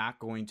 I'm not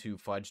going to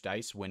fudge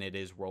dice when it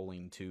is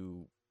rolling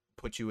to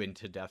put you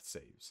into death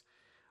saves.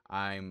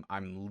 I'm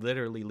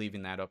literally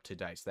leaving that up to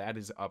dice. That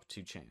is up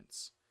to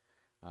chance.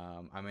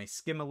 I may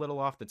skim a little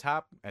off the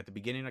top at the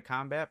beginning of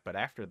combat, but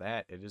after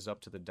that, it is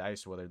up to the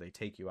dice whether they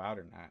take you out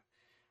or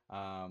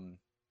not.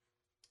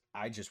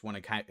 I just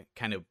want to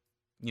kind of,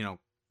 you know,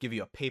 give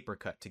you a paper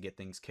cut to get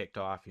things kicked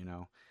off.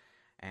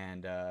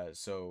 And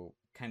so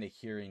kind of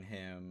hearing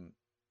him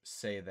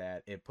say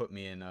that, it put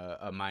me in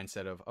a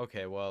mindset of,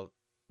 okay, well,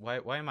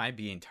 why am I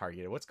being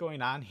targeted? What's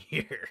going on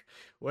here?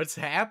 What's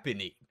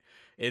happening?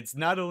 It's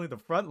not only the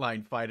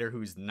frontline fighter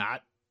who's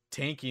not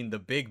tanking the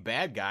big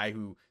bad guy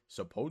who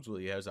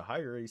supposedly has a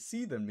higher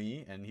AC than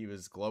me, and he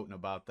was gloating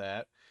about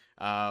that.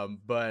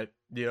 But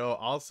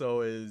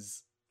also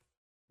is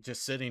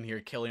just sitting here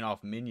killing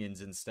off minions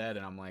instead,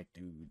 and I'm like,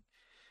 dude,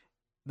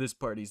 this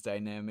party's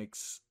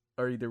dynamics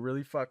are either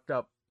really fucked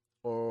up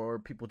or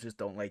people just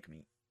don't like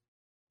me.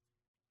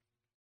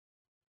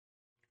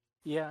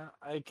 Yeah,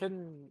 I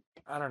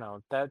don't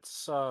know.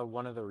 That's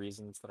one of the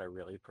reasons that I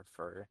really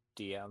prefer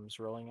DMs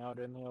rolling out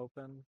in the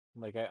open.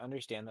 Like, I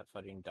understand that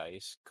fudging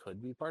dice could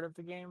be part of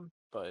the game,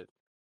 but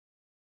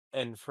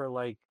and for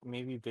like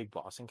maybe big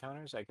boss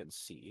encounters, I could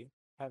see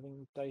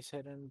having dice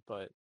hidden,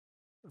 but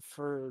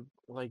for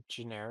like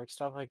generic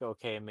stuff, like,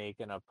 okay,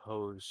 make an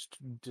opposed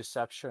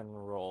deception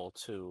roll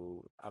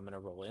to, I'm gonna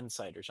roll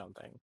insight or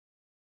something.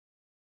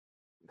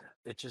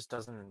 it just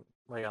doesn't,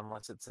 like,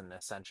 unless it's an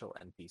essential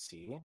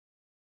NPC.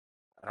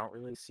 I don't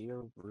really see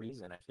a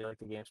reason. I feel like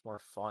the game's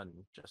more fun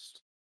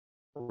just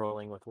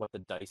rolling with what the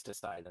dice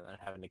decide and then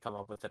having to come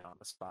up with it on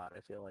the spot. I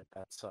feel like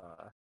that's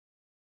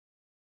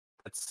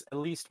at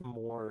least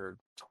more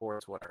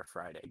towards what our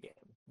Friday game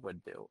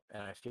would do.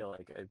 And I feel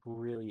like I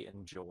really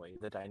enjoy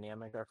the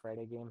dynamic our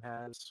Friday game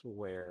has,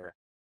 where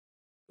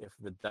if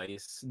the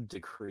dice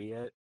decree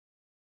it,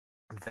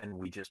 then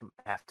we just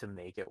have to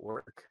make it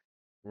work.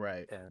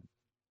 Right. And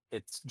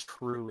it's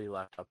truly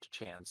left up to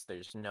chance.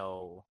 There's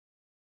no,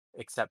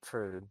 except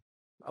for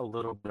a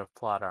little bit of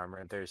plot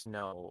armor, there's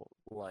no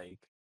like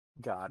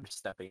God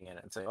stepping in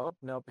and say, "Oh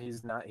nope,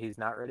 he's not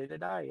ready to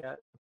die yet."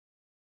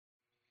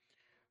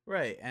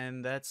 Right,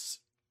 and that's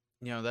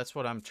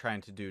what I'm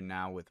trying to do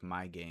now with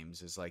my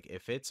games is like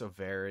if it's a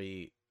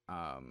very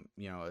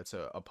it's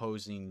a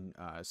opposing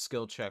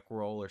skill check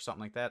roll or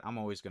something like that, I'm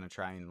always going to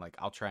try and like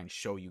I'll try and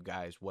show you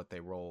guys what they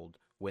rolled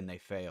when they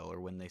fail or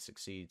when they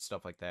succeed,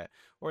 stuff like that.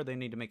 Or they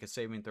need to make a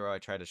saving throw, I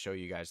try to show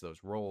you guys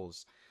those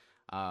rolls.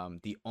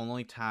 The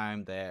only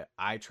time that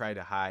I try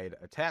to hide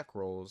attack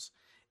rolls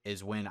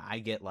is when I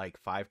get like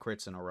 5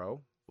 crits in a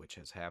row, which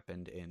has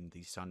happened in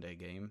the Sunday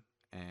game,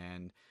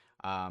 and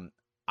um,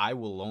 I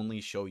will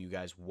only show you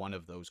guys one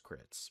of those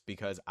crits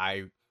because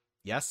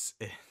yes,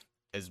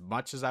 as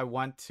much as I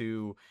want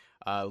to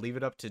leave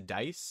it up to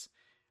dice,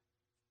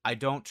 I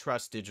don't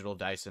trust digital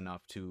dice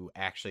enough to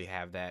actually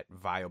have that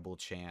viable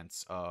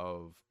chance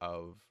of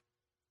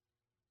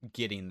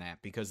getting that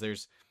because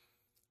there's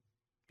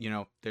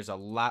a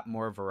lot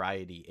more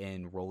variety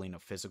in rolling a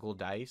physical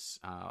dice,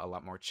 a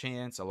lot more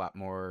chance, a lot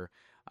more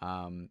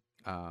um,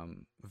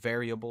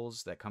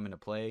 variables that come into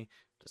play.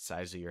 The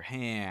size of your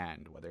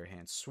hand, whether your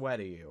hand's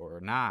sweaty or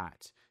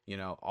not,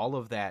 all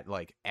of that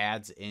like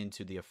adds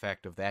into the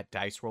effect of that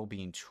dice roll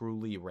being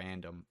truly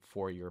random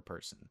for your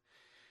person.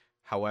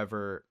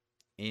 However,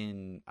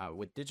 in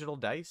with digital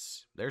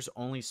dice, there's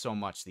only so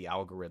much the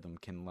algorithm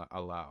can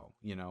allow.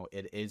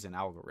 It is an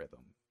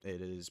algorithm.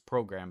 It is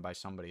programmed by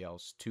somebody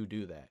else to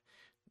do that.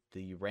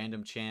 The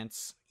random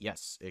chance,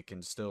 yes, it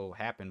can still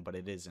happen, but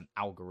it is an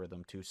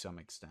algorithm to some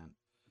extent.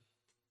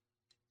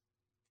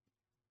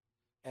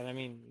 And I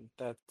mean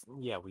that,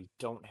 yeah, we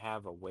don't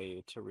have a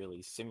way to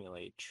really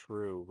simulate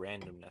true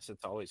randomness.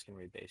 It's always going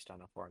to be based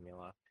on a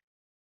formula.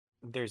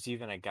 There's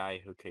even a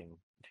guy who can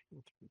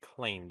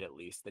claimed at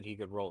least that he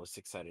could roll a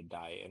six-sided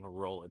die and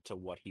roll it to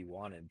what he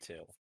wanted to.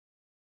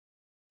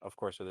 Of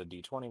course, with a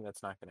d20,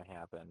 that's not going to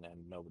happen,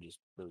 and nobody's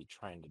really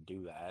trying to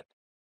do that.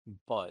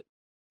 But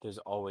there's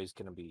always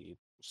going to be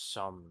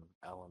some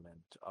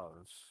element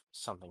of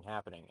something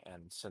happening.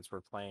 And since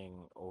we're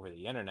playing over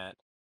the internet,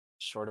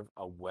 short of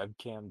a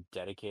webcam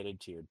dedicated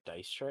to your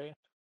dice tray,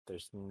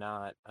 there's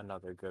not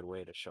another good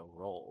way to show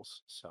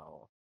rolls.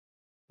 So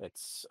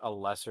it's a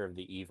lesser of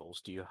the evils.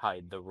 Do you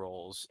hide the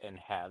rolls and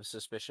have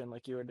suspicion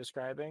like you were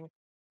describing?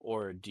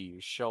 Or do you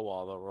show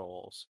all the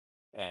rolls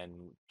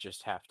and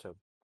just have to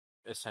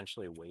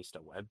essentially waste a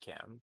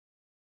webcam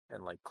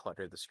and like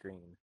clutter the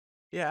screen?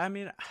 Yeah, I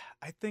mean,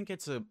 I think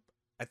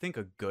I think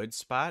a good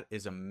spot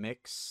is a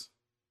mix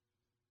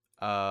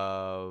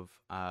of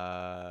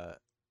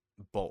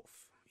both.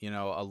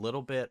 A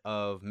little bit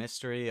of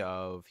mystery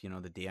of,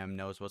 the DM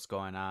knows what's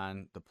going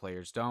on, the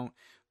players don't,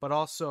 but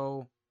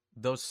also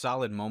those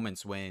solid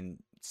moments when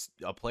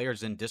a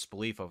player's in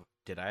disbelief of,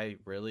 did I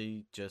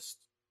really just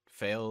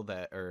fail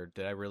that, or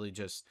did I really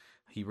just,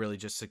 he really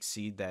just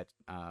succeed that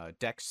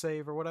deck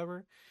save or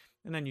whatever?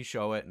 And then you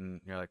show it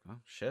and you're like,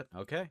 oh shit,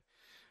 okay.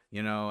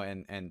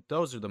 And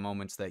those are the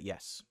moments that,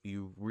 yes,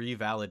 you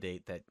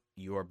revalidate that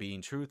you are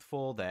being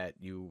truthful, that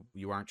you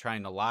aren't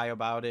trying to lie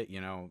about it.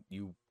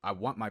 I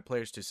want my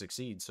players to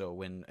succeed, so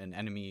when an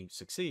enemy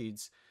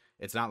succeeds,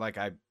 it's not like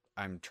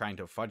I'm trying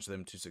to fudge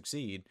them to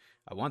succeed.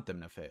 I want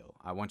them to fail.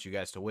 I want you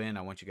guys to win.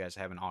 I want you guys to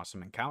have an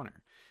awesome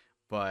encounter.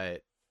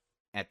 But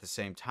at the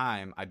same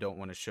time, I don't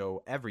want to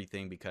show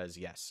everything because,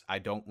 yes, I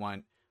don't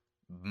want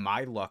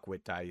my luck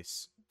with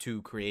dice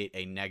to create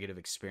a negative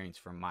experience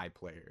for my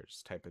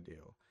players, type of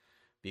deal.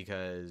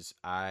 Because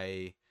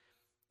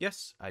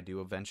yes, I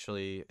do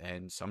eventually,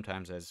 and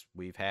sometimes, as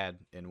we've had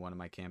in one of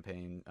my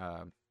campaign,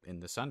 in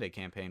the Sunday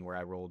campaign, where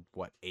I rolled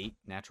what 8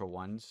 natural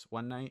 1s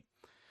one night.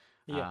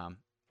 Yeah. Um,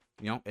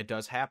 it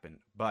does happen,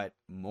 but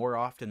more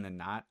often than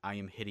not, I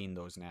am hitting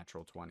those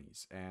natural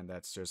 20s, and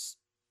that's just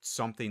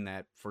something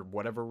that, for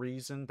whatever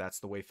reason, that's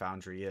the way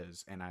Foundry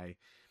is, and I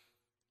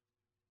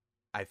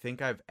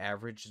think I've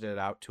averaged it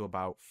out to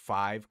about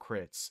 5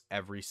 crits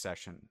every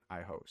session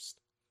I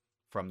host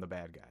from the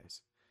bad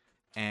guys,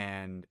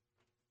 and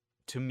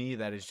to me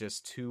that is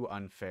just too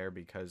unfair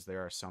because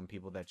there are some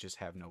people that just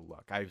have no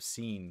luck. I've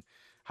seen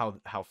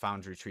how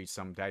Foundry treats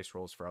some dice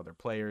rolls for other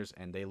players,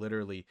 and they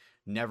literally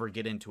never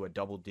get into a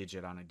double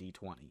digit on a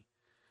d20.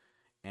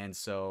 And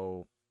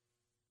so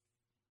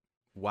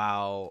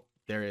while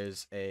there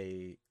is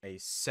a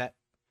set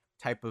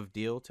type of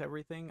deal to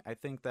everything. I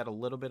think that a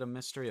little bit of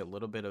mystery, a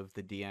little bit of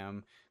the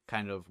DM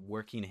kind of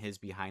working his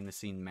behind the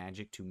scene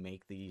magic to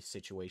make the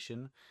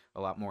situation a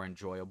lot more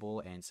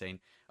enjoyable and saying,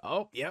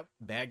 "Oh, yep,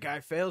 bad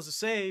guy fails to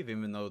save,"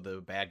 even though the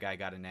bad guy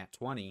got a nat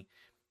 20.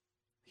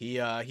 He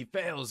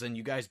fails and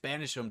you guys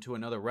banish him to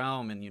another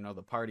realm, and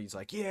the party's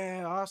like,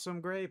 "Yeah,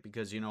 awesome, great,"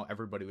 because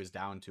everybody was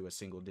down to a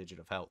single digit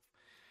of health.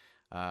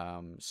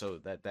 So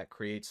that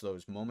creates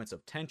those moments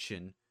of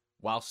tension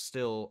while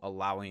still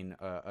allowing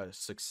a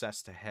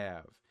success to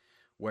have.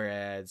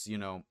 Whereas,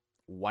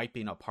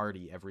 wiping a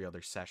party every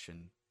other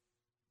session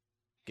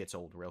gets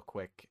old real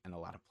quick, and a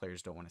lot of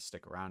players don't want to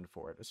stick around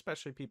for it,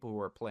 especially people who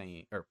are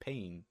playing or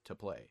paying to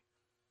play.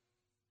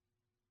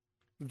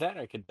 That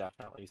I could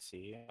definitely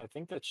see. I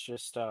think that's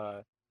just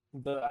the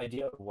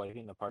idea of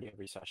wiping the party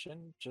every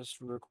session just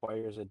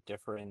requires a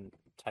different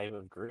type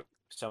of group.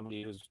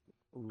 Somebody who's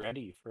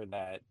ready for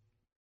that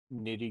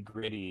nitty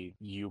gritty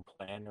you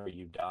plan or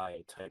you die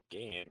type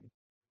game.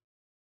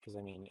 Because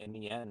I mean, in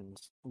the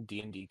end,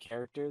 D&D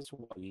characters,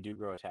 while you do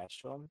grow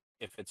attached to them,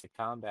 if it's a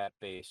combat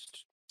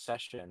based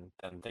session,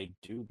 then they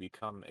do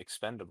become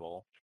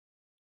expendable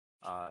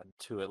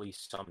to at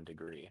least some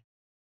degree.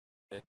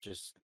 It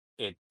just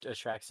it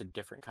attracts a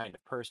different kind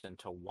of person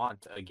to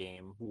want a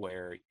game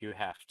where you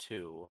have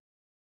to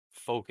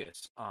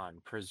focus on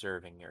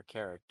preserving your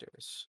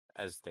characters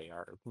as they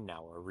are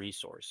now a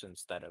resource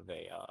instead of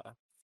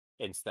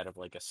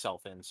like a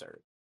self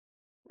insert.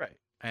 Right.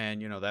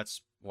 And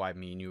that's why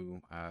me and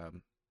you,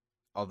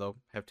 although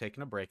have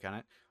taken a break on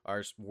it,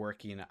 are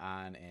working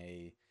on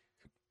a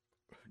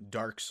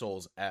Dark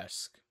Souls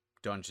esque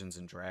Dungeons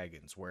and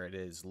Dragons, where it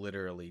is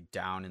literally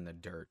down in the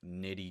dirt,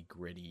 nitty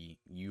gritty.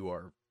 You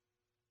are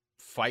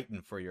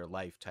fighting for your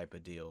life type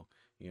of deal.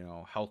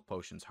 Health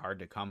potions hard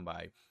to come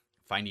by,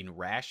 finding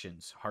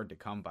rations hard to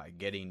come by,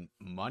 getting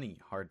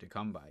money hard to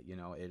come by.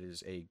 It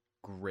is a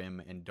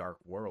grim and dark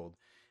world.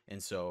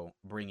 And so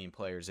bringing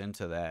players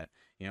into that,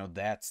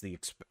 that's the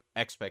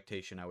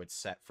expectation I would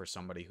set for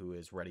somebody who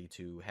is ready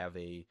to have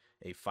a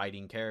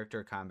fighting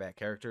character, combat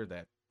character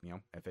that,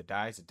 if it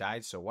dies, it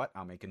dies. So what?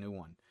 I'll make a new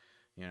one,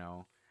 you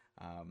know.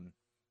 Um,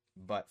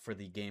 but for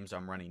the games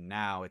I'm running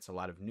now, it's a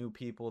lot of new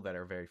people that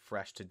are very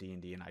fresh to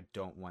D&D, and I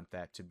don't want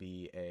that to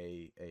be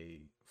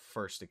a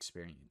first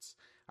experience.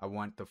 I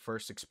want the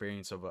first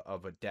experience of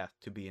a death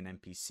to be an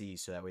NPC,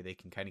 so that way they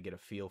can kind of get a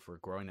feel for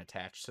growing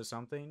attached to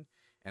something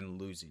and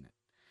losing it.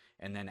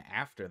 And then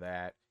after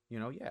that,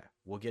 yeah,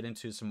 we'll get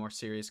into some more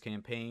serious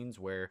campaigns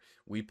where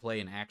we play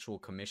an actual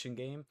commission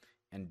game,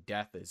 and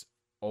death is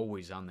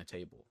always on the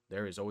table.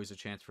 There is always a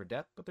chance for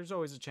death, but there's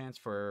always a chance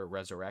for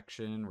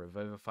resurrection,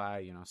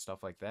 revivify,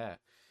 stuff like that.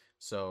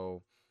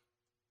 So,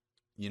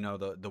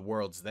 the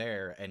world's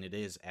there and it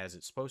is as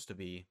it's supposed to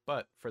be,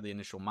 but for the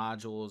initial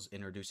modules,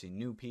 introducing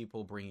new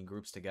people, bringing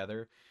groups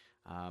together,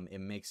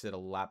 it makes it a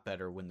lot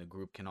better when the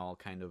group can all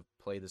kind of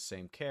play the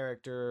same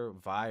character,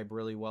 vibe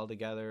really well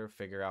together,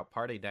 figure out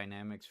party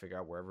dynamics, figure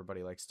out where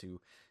everybody likes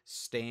to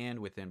stand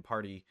within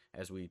party,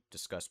 as we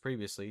discussed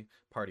previously,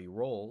 party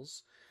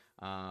roles.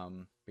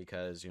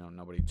 Because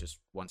nobody just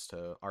wants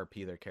to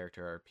RP their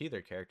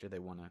character. They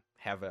want to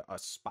have a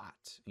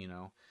spot.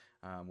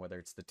 Whether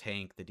it's the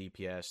tank, the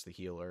DPS, the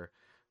healer.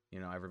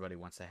 Everybody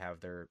wants to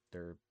have their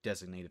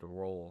designated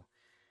role.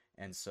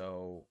 And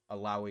so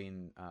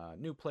allowing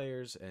new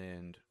players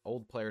and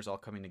old players all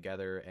coming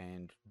together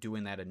and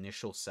doing that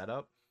initial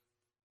setup,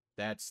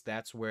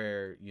 that's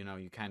where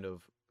you kind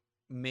of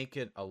make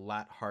it a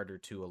lot harder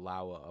to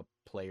allow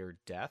a player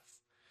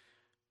death,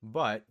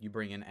 but you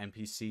bring in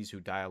NPCs who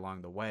die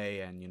along the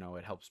way, and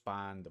it helps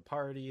bond the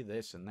party,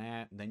 this and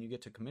that. And then you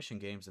get to commission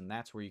games, and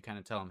that's where you kind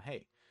of tell them,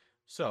 hey,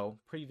 so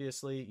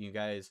previously you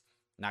guys,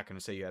 not going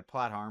to say you had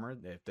plot armor.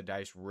 If the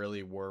dice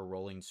really were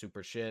rolling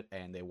super shit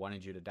and they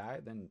wanted you to die,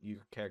 then your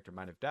character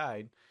might have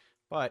died.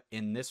 But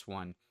in this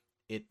one,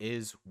 it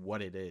is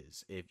what it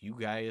is. If you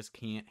guys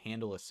can't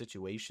handle a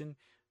situation,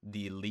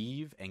 the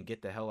leave and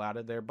get the hell out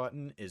of there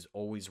button is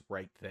always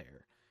right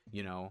there,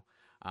 you know?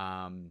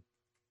 Um,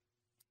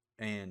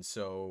 and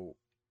so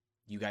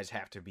you guys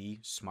have to be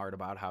smart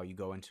about how you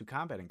go into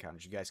combat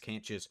encounters. You guys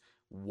can't just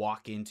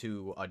walk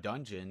into a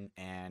dungeon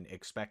and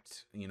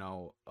expect,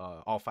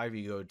 all five of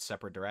you to go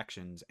separate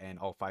directions and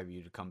all five of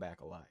you to come back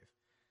alive.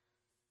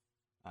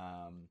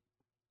 Um,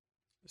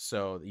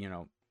 so,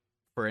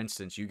 for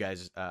instance, you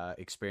guys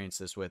experienced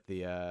this with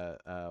the,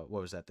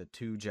 what was that, the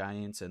two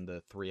giants and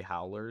the three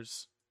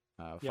howlers,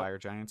 Yep. fire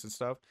giants and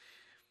stuff.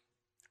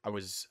 I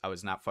was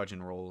not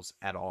fudging rolls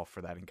at all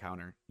for that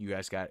encounter. You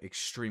guys got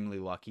extremely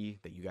lucky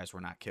that you guys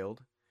were not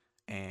killed,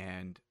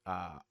 and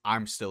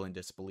I'm still in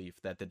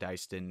disbelief that the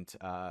dice didn't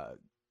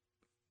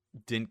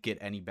get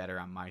any better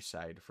on my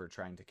side for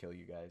trying to kill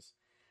you guys.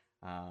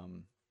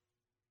 Um,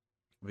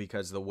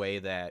 because the way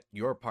that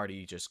your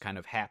party just kind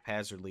of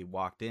haphazardly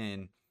walked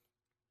in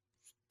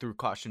through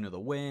caution of the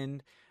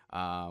wind.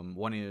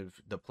 One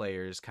of the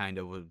players kind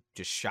of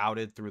just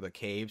shouted through the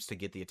caves to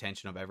get the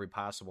attention of every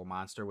possible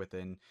monster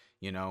within,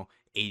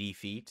 80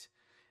 feet.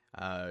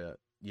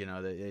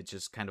 It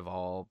just kind of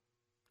all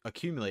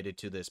accumulated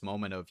to this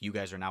moment of you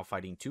guys are now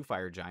fighting two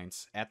fire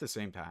giants at the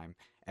same time,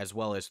 as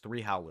well as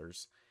three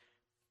howlers,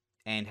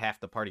 and half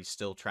the party's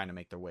still trying to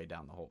make their way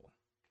down the hole.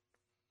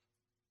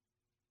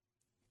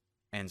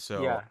 And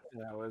so Yeah,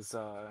 and I was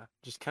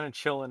just kind of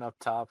chilling up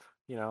top,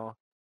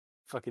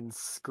 fucking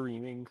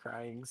screaming,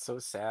 crying, so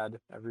sad.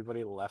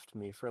 Everybody left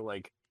me for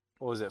like,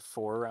 what was it,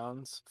 4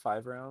 rounds,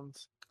 5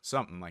 rounds?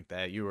 something like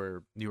that. You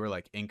were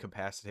like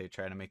incapacitated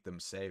trying to make them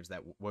saves.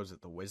 That was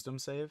it, the wisdom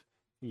save?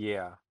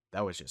 Yeah.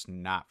 That was just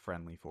not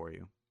friendly for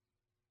you.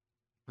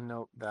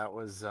 Nope, that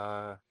was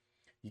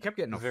You kept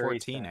getting a very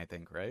 14, sad. I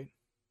think, right?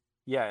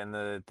 Yeah, and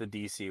the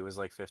DC was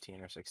like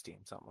 15 or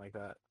 16, something like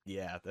that.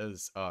 Yeah, that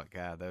was, oh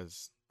god, that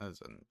was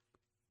an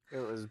It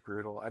was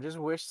brutal. I just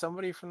wish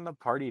somebody from the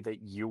party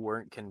that you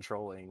weren't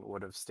controlling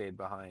would have stayed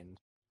behind.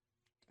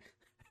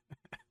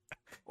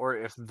 Or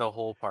if the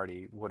whole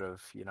party would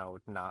have,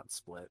 not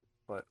split.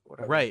 But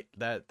whatever. right.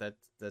 That's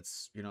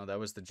that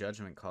was the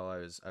judgment call. I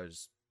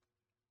was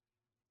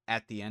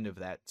at the end of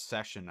that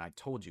session. I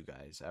told you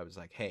guys, I was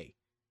like, hey,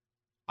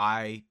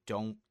 I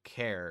don't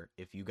care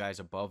if you guys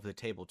above the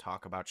table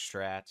talk about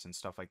strats and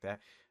stuff like that.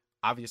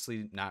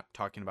 Obviously, not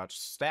talking about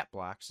stat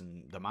blocks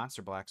and the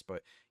monster blocks,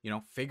 but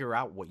figure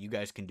out what you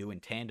guys can do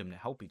in tandem to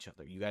help each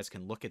other. You guys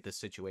can look at this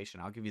situation.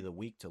 I'll give you the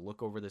week to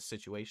look over this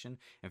situation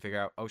and figure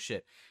out, oh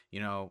shit,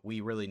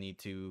 we really need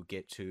to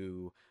get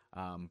to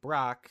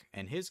Brock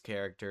and his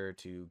character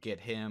to get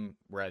him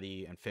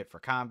ready and fit for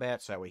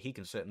combat, so that way he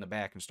can sit in the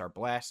back and start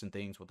blasting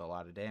things with a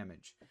lot of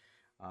damage.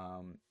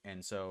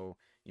 And so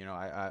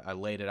I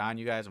laid it on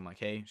you guys. I'm like,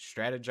 hey,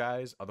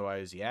 strategize.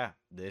 Otherwise, yeah,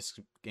 this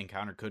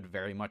encounter could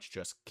very much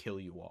just kill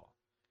you all.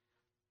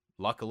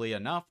 Luckily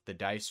enough, the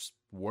dice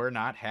were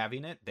not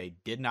having it. They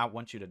did not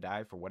want you to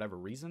die for whatever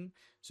reason.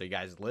 So you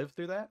guys lived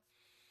through that.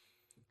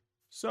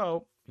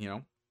 So,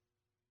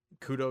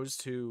 kudos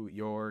to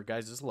your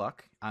guys'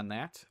 luck on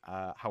that.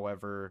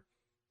 However,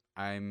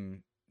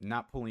 I'm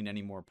not pulling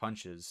any more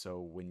punches.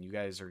 So when you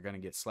guys are going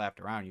to get slapped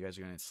around, you guys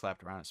are going to get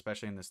slapped around,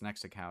 especially in this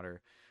next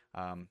encounter.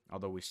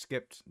 Although we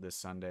skipped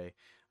this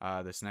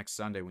next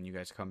Sunday when you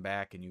guys come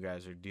back and you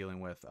guys are dealing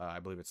with, I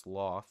believe it's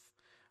Loth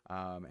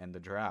and the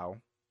Drow.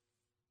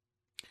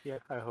 Yeah,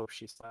 I hope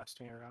she slaps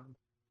me around.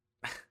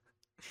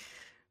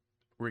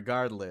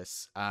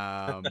 Regardless,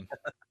 that's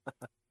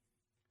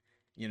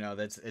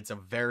it's a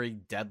very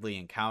deadly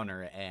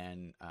encounter,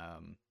 and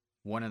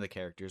one of the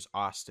characters,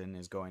 Austin,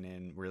 is going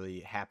in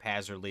really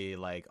haphazardly,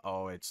 like,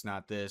 oh, it's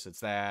not this, it's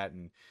that,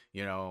 and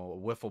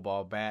wiffle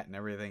ball bat and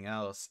everything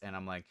else. And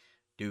I'm like,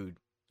 dude,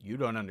 you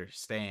don't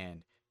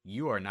understand.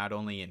 You are not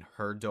only in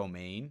her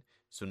domain,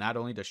 so not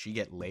only does she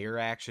get layer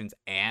actions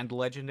and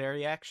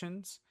legendary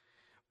actions,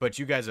 but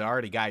you guys have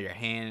already got your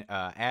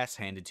ass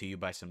handed to you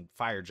by some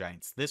fire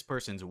giants. This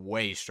person's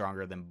way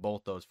stronger than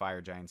both those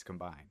fire giants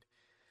combined.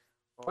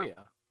 Oh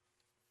yeah.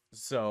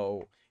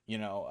 So,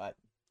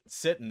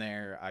 sitting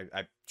there,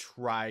 I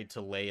tried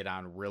to lay it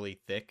on really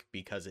thick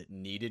because it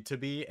needed to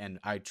be, and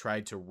I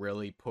tried to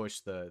really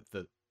push the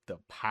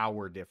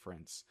power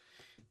difference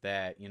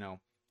that,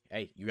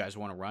 hey, you guys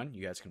want to run?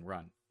 You guys can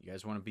run. You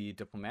guys want to be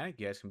diplomatic?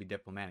 You guys can be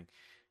diplomatic.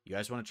 You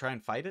guys want to try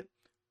and fight it?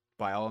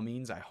 By all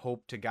means, I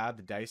hope to God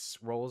the dice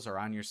rolls are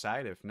on your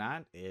side. If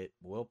not, it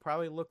will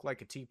probably look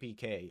like a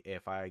TPK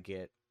if I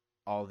get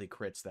all the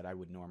crits that I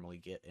would normally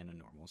get in a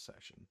normal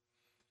session.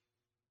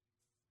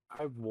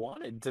 I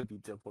wanted to be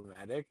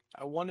diplomatic.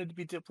 I wanted to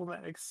be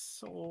diplomatic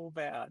so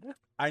bad.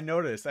 I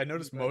noticed But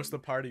most of the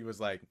party was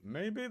like,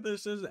 maybe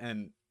this is,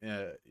 and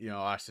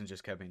Austin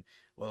just kept being,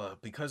 well,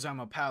 because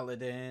I'm a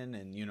paladin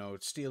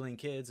and stealing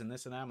kids and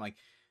this and that. I'm like,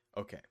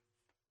 okay,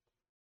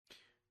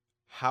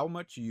 how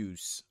much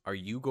use are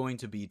you going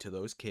to be to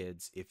those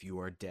kids if you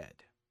are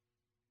dead?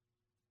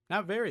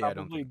 Not very, I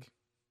don't probably think.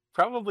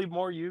 probably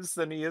more use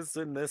than he is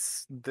in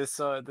this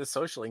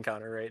social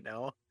encounter right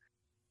now.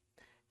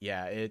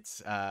 Yeah,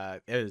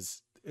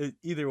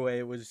 either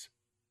way,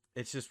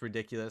 it's just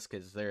ridiculous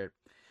because they're.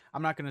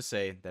 I'm not gonna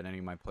say that any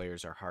of my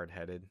players are hard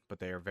headed, but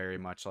they are very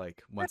much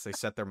like once they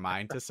set their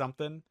mind to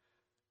something,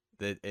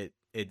 that it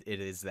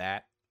is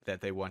that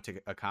they want to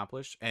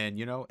accomplish. And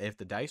if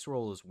the dice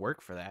rolls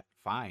work for that,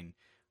 fine.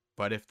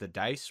 But if the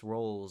dice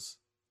rolls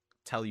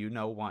tell you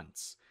no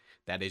once,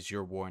 that is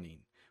your warning.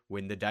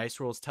 When the dice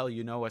rolls tell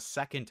you no a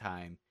second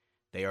time,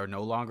 they are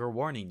no longer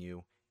warning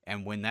you.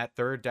 And when that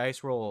third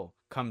dice roll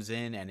comes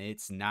in and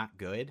it's not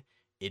good,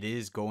 it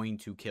is going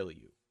to kill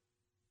you.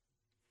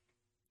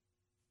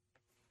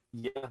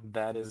 Yeah,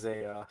 that is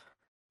a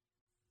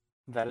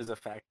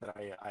fact that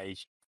I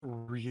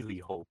really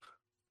hope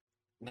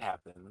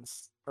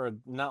happens, or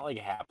not like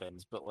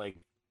happens, but like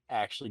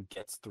actually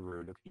gets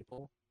through to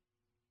people.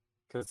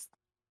 Because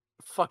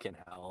fucking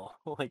hell,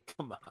 like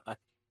come on.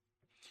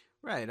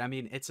 Right. I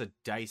mean, it's a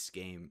dice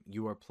game.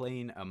 You are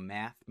playing a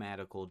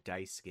mathematical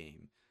dice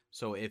game.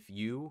 So if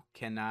you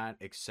cannot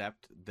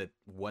accept that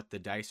what the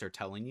dice are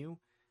telling you,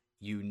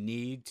 you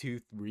need to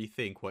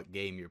rethink what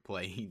game you're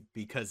playing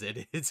because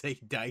it is a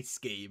dice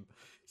game.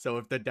 So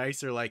if the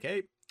dice are like,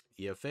 "Hey,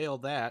 you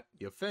failed that.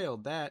 You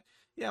failed that.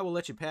 Yeah, we'll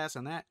let you pass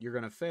on that. You're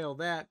going to fail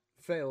that.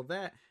 fail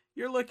that,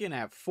 you're looking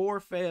at 4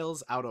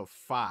 fails out of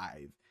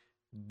 5.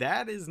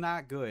 That is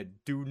not good.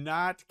 Do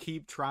not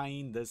keep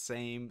trying the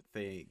same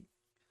thing.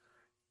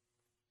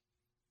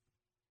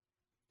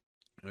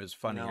 It was You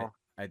funny. know,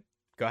 I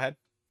go ahead.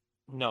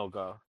 no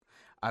go.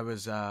 I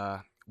was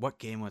what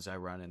game was I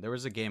running? There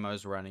was a game I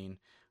was running.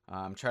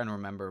 I'm trying to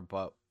remember,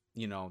 but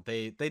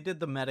they did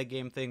the meta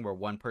game thing where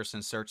one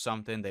person searched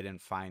something, they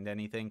didn't find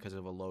anything because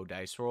of a low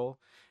dice roll,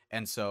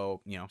 and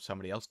so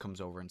somebody else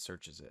comes over and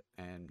searches it,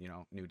 and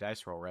new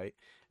dice roll, right?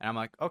 And I'm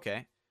like,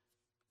 okay.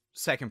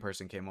 Second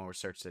person came over,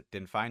 searched it,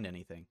 didn't find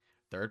anything.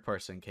 Third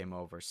person came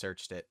over,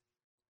 searched it,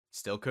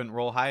 still couldn't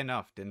roll high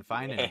enough, didn't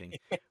find Yeah. anything.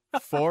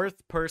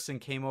 Fourth person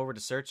came over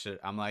to search it.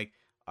 I'm like,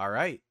 all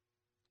right,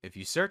 if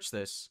you search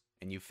this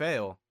and you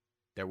fail,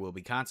 there will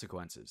be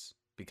consequences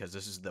because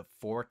this is the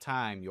fourth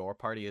time your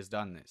party has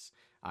done this.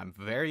 I'm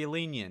very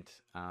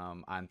lenient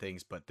on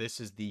things, but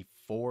this is the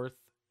fourth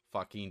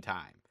fucking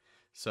time.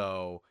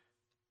 So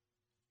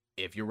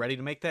if you're ready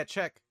to make that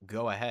check,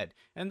 go ahead.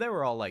 And they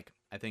were all like,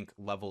 I think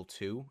level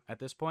 2 at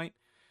this point.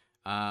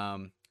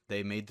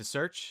 They made the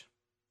search,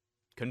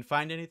 couldn't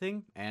find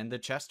anything, and the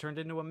chest turned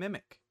into a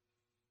mimic.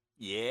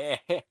 Yeah.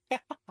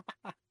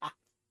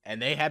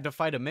 And they had to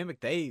fight a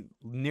mimic. They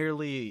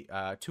nearly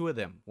two of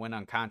them went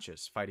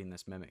unconscious fighting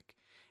this mimic.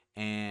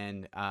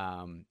 And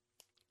I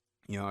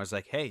was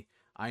like, hey,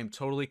 I am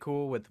totally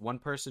cool with one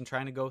person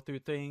trying to go through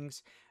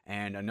things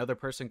and another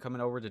person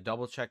coming over to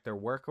double check their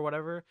work or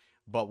whatever.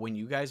 But when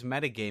you guys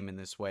metagame in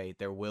this way,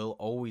 there will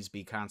always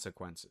be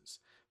consequences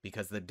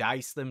because the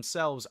dice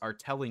themselves are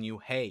telling you,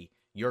 hey,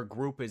 your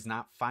group is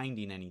not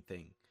finding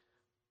anything.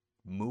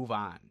 Move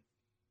on.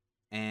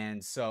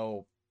 And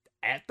so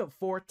at the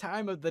fourth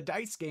time of the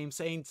dice game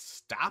saying,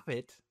 stop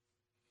it,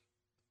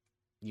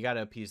 you got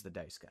to appease the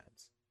dice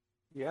gods.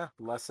 Yeah,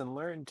 lesson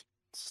learned.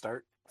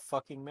 Start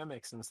fucking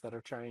mimics instead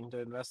of trying to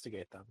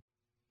investigate them.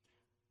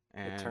 It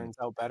And turns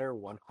out better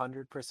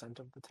 100%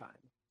 of the time.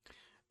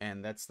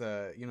 that's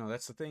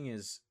the thing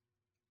is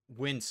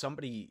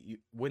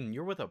when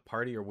you're with a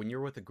party or when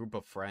you're with a group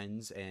of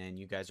friends and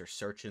you guys are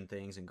searching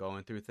things and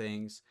going through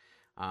things,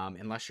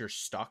 unless you're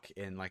stuck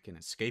in like an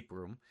escape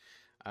room,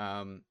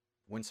 um,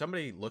 when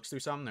somebody looks through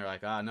something, they're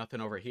like,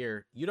 nothing over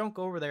here. You don't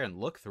go over there and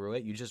look through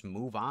it. You just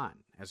move on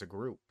as a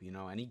group.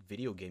 Any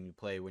video game you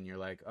play when you're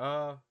like,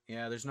 oh,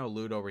 yeah, there's no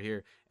loot over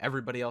here.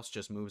 Everybody else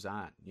just moves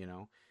on.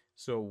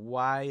 So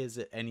why is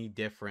it any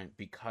different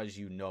because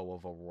you know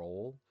of a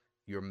role?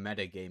 You're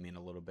metagaming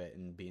a little bit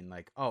and being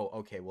like, oh,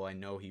 okay, well, I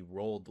know he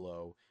rolled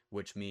low,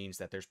 which means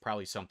that there's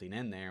probably something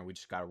in there. We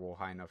just got to roll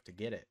high enough to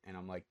get it. And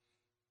I'm like,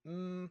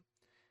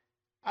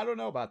 I don't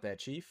know about that,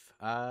 Chief.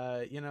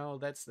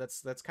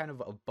 That's kind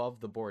of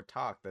above the board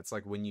talk. That's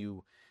like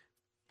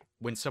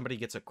when somebody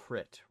gets a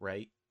crit,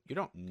 right? You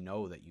don't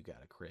know that you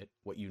got a crit.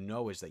 What you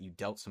know is that you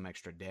dealt some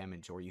extra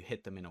damage or you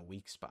hit them in a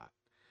weak spot.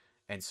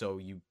 And so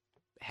you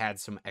had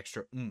some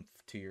extra oomph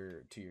to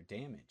your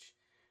damage.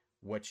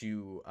 What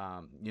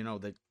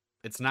that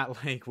it's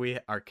not like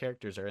our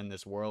characters are in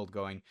this world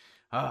going,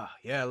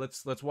 yeah,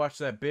 let's watch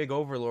that big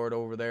overlord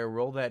over there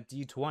roll that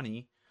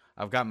d20.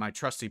 I've got my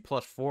trusty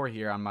 +4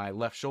 here on my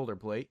left shoulder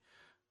plate.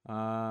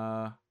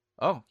 uh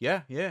oh,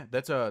 yeah,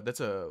 that's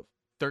a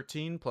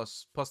 13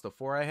 plus the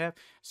 4 I have.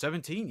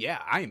 17.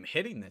 Yeah, I am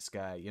hitting this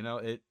guy.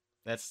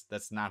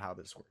 That's not how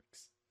this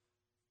works.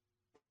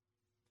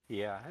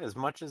 Yeah, as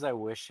much as I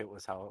wish it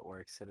was how it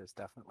works, it is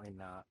definitely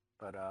not.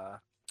 But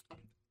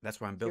That's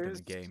why I'm building the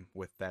here's game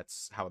with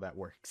that's how that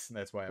works.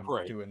 That's why I'm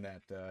right. doing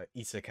that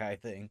isekai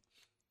thing.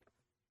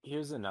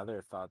 Here's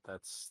another thought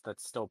that's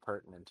still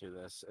pertinent to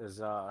this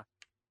is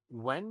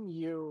when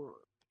you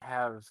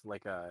have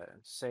like a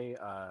say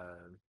a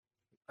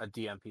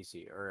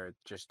DMPC or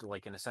just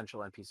like an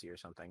essential NPC or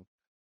something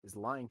is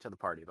lying to the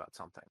party about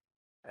something,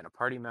 and a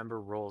party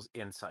member rolls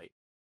insight.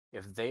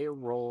 If they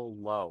roll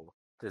low,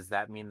 does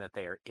that mean that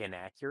they are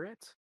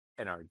inaccurate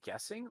and are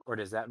guessing, or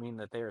does that mean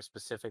that they are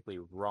specifically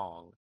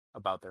wrong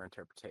about their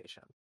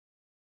interpretation?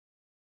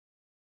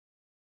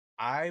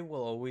 I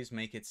will always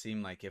make it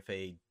seem like if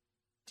a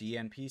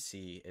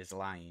DNPC is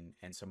lying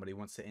and somebody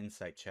wants to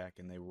insight check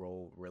and they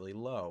roll really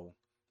low,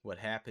 what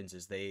happens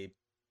is they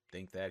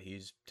think that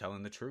he's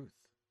telling the truth.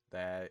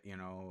 That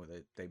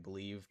they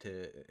believe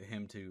to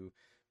him to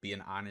be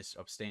an honest,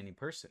 upstanding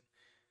person.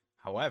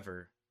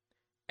 However,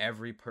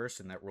 every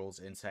person that rolls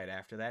insight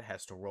after that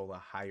has to roll a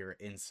higher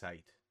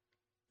insight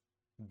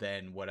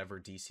than whatever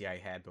DC I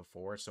had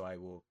before. So I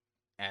will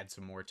add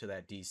some more to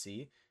that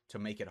DC to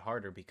make it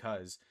harder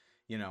because,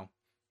 you know,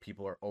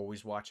 people are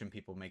always watching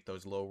people make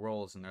those low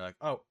rolls and they're like,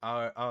 oh,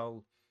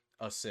 I'll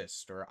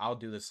assist or I'll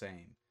do the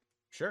same.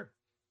 Sure.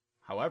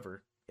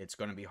 However, it's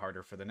going to be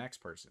harder for the next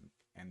person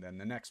and then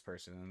the next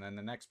person and then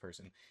the next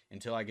person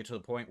until I get to the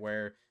point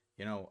where,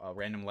 a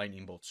random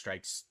lightning bolt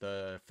strikes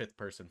the fifth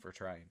person for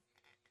trying.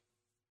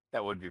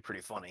 That would be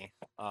pretty funny.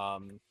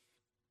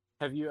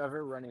 Have you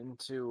ever run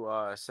into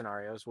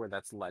scenarios where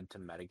that's led to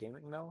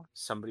metagaming though?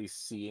 Somebody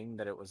seeing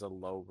that it was a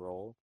low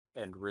roll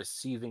and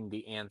receiving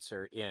the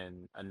answer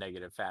in a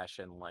negative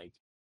fashion, like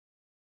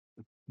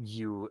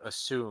you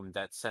assume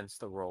that since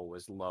the roll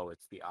was low,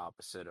 it's the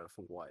opposite of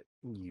what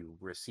you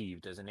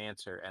received as an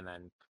answer, and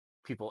then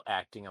people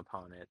acting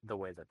upon it the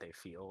way that they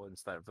feel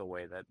instead of the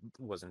way that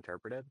was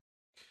interpreted.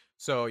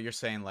 So you're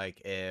saying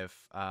like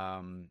if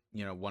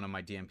one of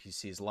my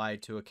DMPCs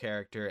lied to a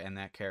character and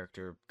that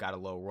character got a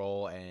low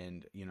roll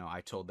and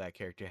I told that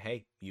character,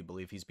 "Hey, you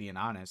believe he's being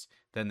honest,"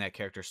 then that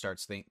character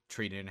starts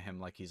treating him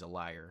like he's a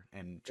liar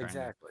and trying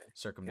to Exactly. Yeah.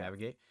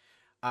 circumnavigate.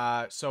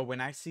 So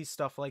when I see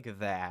stuff like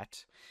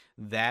that,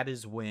 that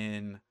is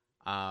when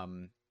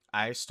um,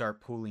 I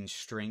start pulling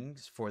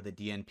strings for the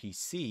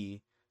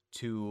DNPC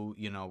to,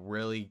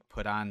 really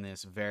put on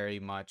this very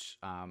much,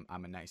 I'm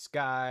a nice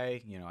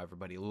guy,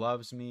 everybody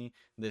loves me,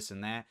 this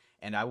and that.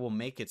 And I will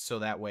make it so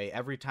that way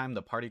every time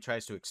the party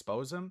tries to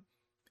expose him,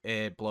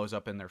 it blows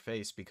up in their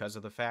face because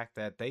of the fact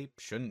that they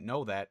shouldn't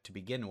know that to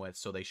begin with.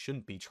 So they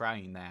shouldn't be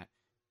trying that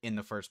in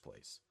the first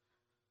place.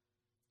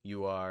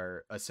 You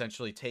are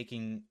essentially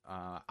taking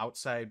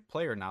outside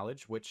player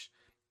knowledge, which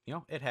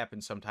it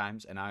happens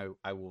sometimes, and I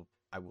will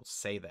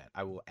say that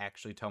I will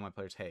actually tell my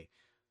players, hey,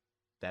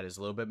 that is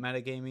a little bit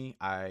metagamey.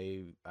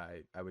 I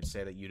would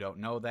say that you don't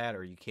know that,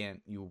 or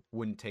you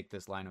wouldn't take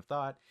this line of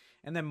thought.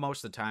 And then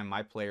most of the time,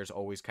 my players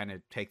always kind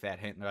of take that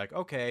hint and they're like,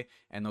 okay,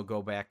 and they'll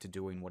go back to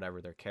doing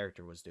whatever their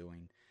character was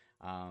doing.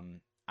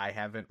 I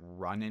haven't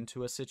run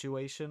into a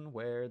situation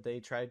where they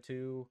tried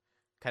to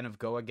kind of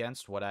go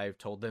against what I've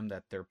told them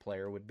that their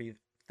player would be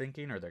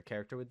thinking or their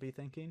character would be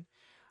thinking.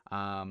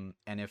 And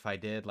if I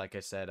did, like I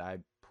said, I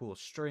pull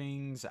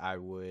strings. I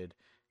would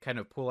kind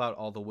of pull out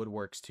all the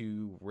woodworks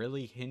to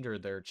really hinder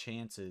their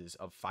chances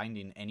of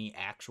finding any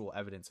actual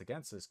evidence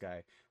against this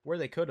guy, where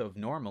they could have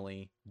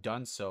normally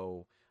done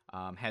so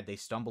had they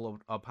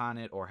stumbled upon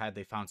it or had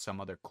they found some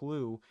other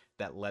clue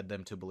that led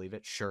them to believe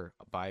it. Sure,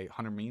 by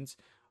hunter means,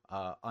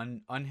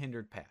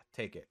 unhindered path,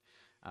 take it.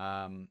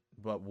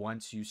 But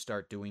once you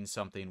start doing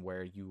something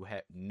where you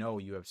know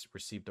you have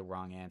received the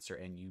wrong answer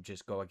and you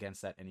just go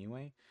against that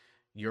anyway,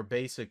 you're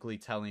basically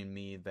telling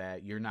me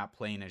that you're not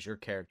playing as your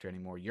character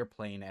anymore. You're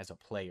playing as a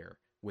player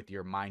with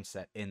your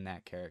mindset in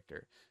that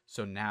character.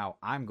 So now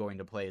I'm going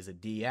to play as a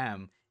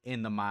DM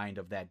in the mind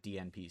of that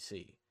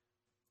DNPC.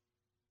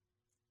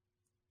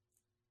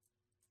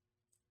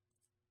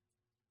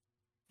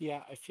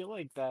 Yeah, I feel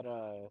like that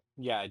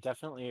yeah, I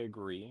definitely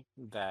agree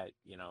that,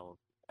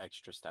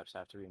 extra steps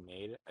have to be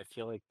made. I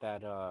feel like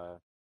that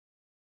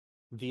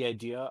the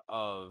idea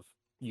of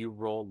you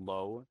roll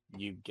low,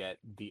 you get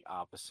the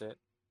opposite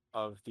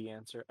of the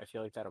answer. I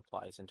feel like that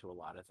applies into a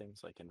lot of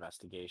things like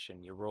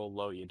investigation. You roll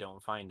low, you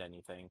don't find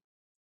anything,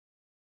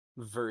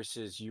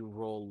 versus you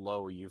roll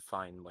low, you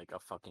find like a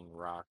fucking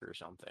rock or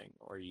something,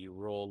 or you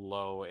roll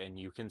low and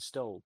you can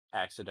still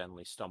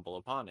accidentally stumble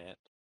upon it,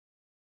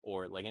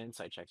 or like an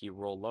insight check, you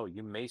roll low,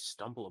 you may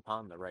stumble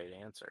upon the right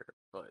answer,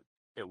 but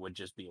it would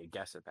just be a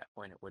guess at that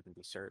point. It wouldn't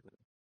be certain,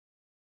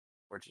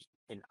 or just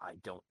an I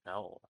don't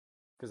know,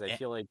 because Eh,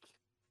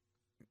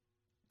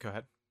 go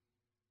ahead.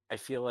 I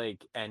feel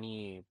like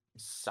any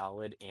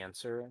solid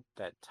answer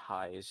that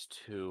ties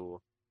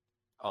to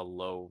a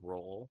low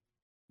roll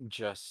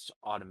just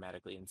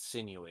automatically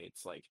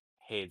insinuates like,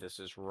 hey, this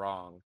is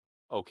wrong.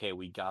 Okay,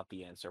 we got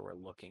the answer we're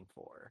looking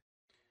for.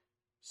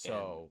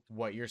 And So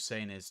what you're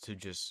saying is to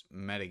just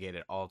mitigate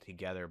it all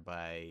together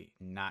by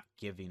not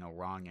giving a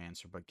wrong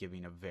answer, but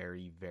giving a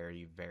very,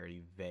 very,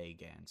 very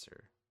vague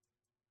answer.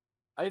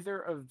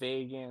 either a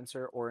vague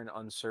answer or an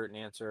uncertain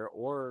answer,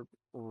 or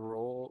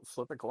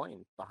flip a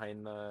coin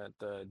behind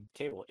the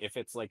table. If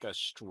it's like a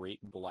straight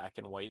black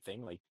and white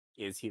thing, like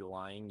is he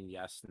lying?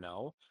 Yes,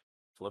 no.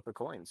 Flip a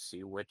coin,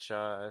 see which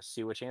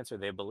answer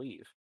they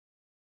believe.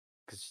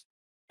 Because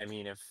I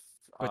mean, if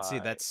But see,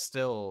 uh that's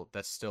still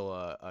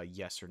a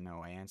yes or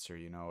no answer,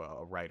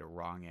 a right or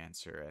wrong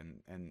answer,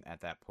 and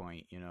at that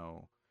point,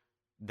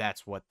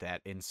 that's what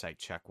that insight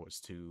check was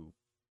to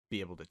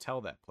be able to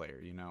tell that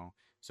player.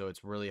 So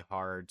it's really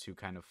hard to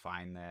kind of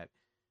find that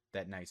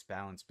nice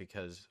balance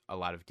because a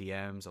lot of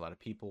DMs, a lot of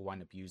people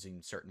wind up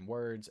using certain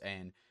words,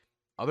 and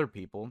other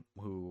people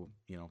who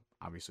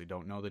obviously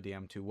don't know the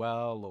DM too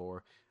well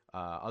or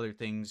other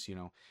things.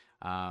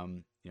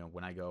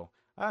 When I go,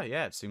 oh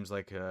yeah, it seems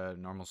like a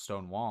normal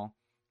stone wall.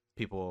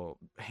 People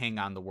hang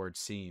on the word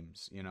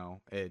seems.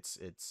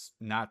 It's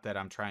not that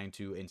I'm trying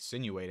to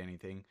insinuate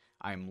anything.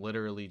 I'm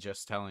literally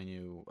just telling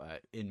you,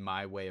 in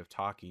my way of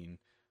talking,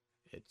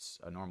 it's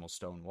a normal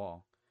stone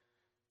wall.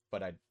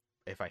 But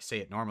if I say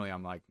it normally,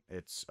 I'm like,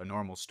 it's a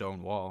normal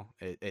stone wall.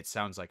 It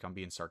sounds like I'm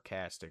being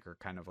sarcastic or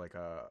kind of like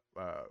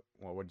well,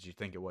 what did you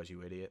think it was,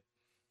 you idiot?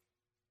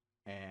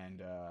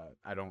 And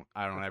I don't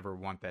ever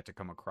want that to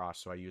come across.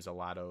 So I use a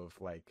lot of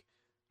like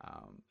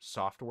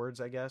soft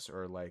words, I guess,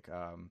 or like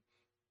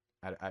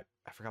I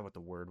forgot what the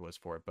word was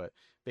for it, but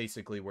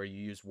basically where you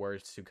use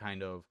words to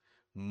kind of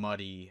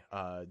muddy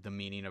the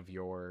meaning of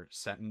your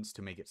sentence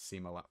to make it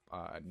seem a lot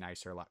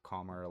nicer, a lot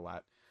calmer, a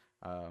lot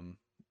um,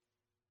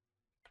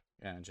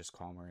 and just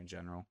calmer in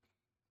general.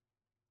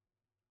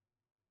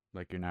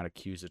 Like you're not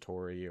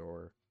accusatory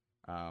or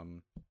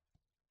um,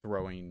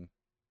 throwing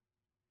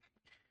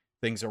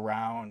things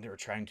around or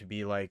trying to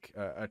be like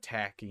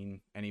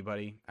attacking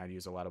anybody. I'd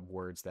use a lot of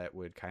words that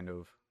would kind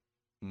of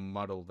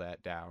muddle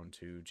that down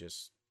to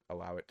just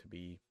allow it to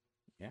be,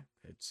 yeah,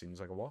 it seems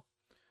like a wall.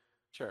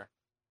 Sure.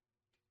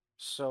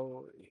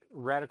 So,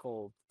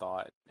 radical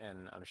thought,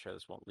 and I'm sure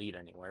this won't lead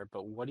anywhere,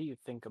 but what do you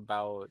think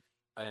about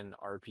an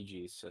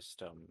RPG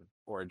system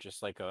or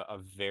just like a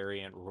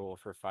variant rule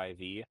for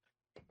 5e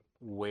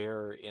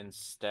where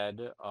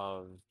instead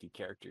of the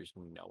characters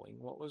knowing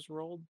what was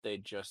rolled, they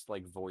just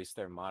like voice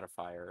their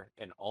modifier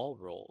and all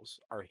rolls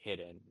are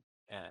hidden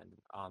and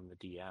on the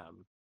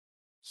DM.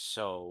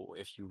 So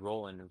if you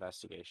roll an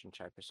investigation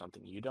check or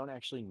something, you don't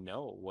actually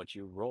know what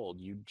you rolled.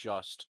 You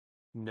just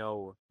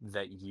know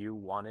that you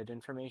wanted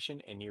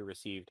information and you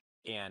received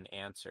an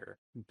answer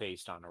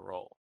based on a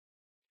roll.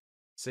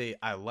 See,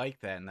 I like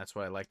that, and that's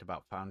what I liked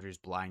about Foundry's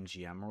blind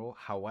GM rule.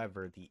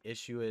 However, the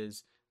issue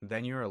is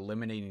then you're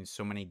eliminating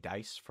so many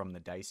dice from the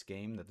dice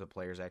game that the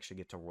players actually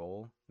get to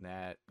roll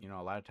that,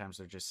 a lot of times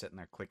they're just sitting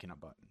there clicking a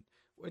button.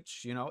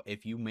 Which,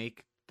 if you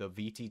make the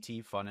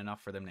VTT fun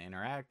enough for them to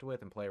interact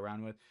with and play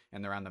around with,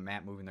 and they're on the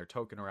map moving their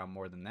token around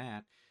more than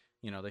that,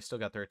 they still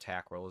got their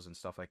attack rolls and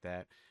stuff like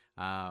that.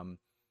 Um,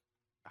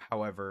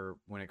 However,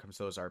 when it comes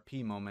to those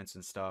RP moments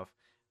and stuff,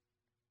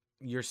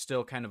 you're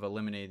still kind of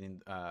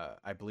eliminating.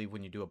 I believe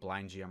when you do a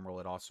blind GM roll,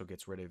 it also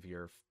gets rid of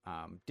your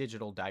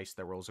digital dice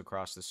that rolls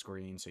across the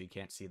screen, so you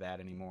can't see that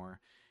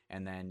anymore.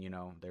 And then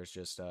there's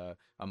just a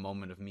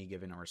moment of me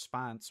giving a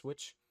response,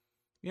 which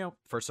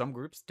for some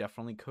groups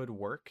definitely could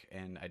work,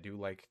 and I do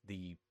like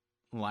the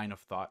line of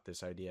thought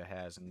this idea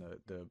has and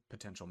the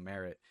potential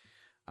merit.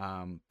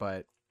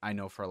 But I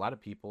know for a lot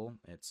of people,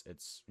 it's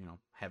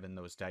having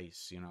those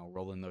dice,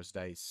 rolling those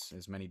dice,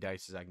 as many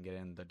dice as I can get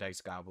in, the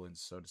dice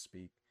goblins, so to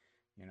speak.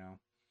 You know.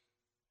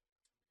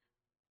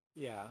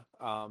 Yeah.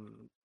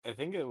 I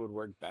think it would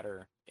work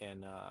better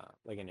in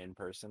like an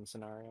in-person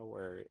scenario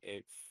where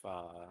if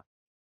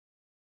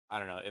I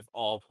don't know, if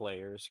all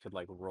players could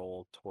like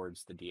roll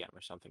towards the DM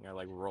or something, or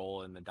like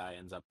roll and the die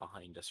ends up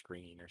behind a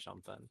screen or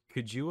something.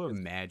 Could you 'Cause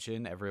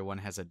imagine everyone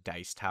has a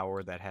dice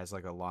tower that has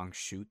like a long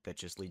chute that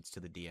just leads to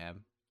the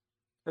DM?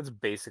 that's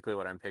basically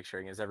what I'm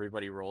picturing is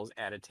everybody rolls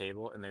at a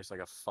table and there's like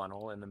a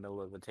funnel in the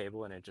middle of the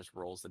table and it just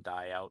rolls the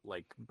die out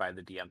like by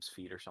the DM's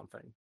feet or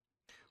something.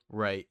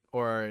 Right.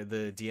 Or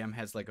the DM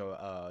has like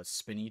a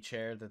spinny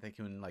chair that they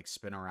can like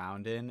spin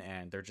around in,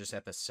 and they're just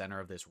at the center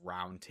of this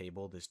round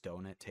table, this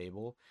donut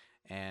table.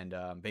 And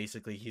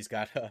basically, he's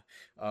got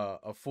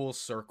a full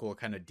circle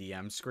kind of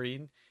DM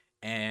screen,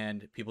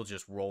 and people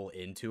just roll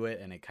into it,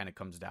 and it kind of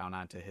comes down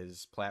onto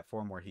his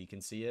platform where he can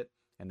see it,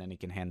 and then he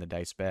can hand the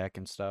dice back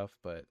and stuff.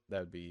 But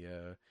that'd be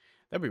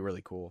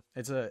really cool.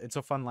 It's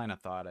a fun line of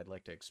thought. I'd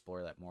like to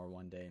explore that more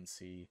one day and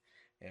see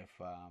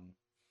if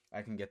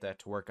I can get that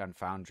to work on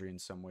Foundry in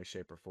some way,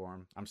 shape, or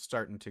form. I'm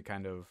starting to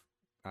kind of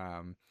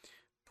um,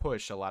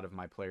 push a lot of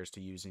my players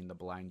to using the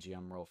blind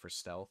GM roll for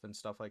stealth and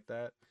stuff like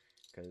that,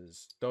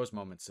 because those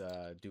moments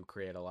do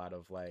create a lot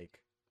of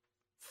like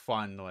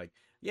fun. Like,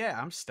 yeah,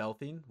 I'm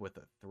stealthing with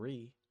a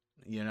 3,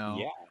 you know,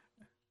 Yeah,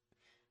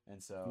 and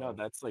no, so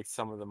that's like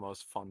some of the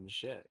most fun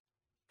shit.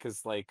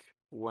 Cause like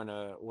when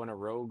a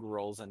rogue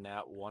rolls a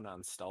nat one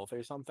on stealth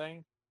or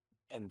something,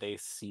 and they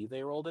see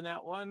they rolled a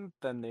nat one,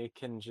 then they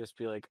can just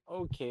be like,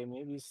 okay,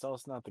 maybe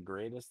stealth's not the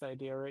greatest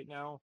idea right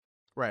now.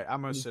 right.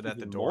 I'm gonna But it's sit at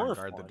the even door and more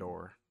guard the fun.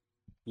 door.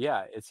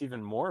 Yeah, it's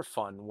even more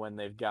fun when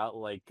they've got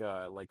like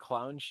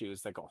clown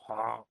shoes that go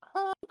honk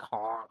honk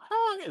honk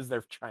honk as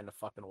they're trying to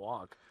fucking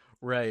walk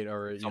Right,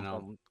 or or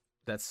something.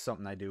 that's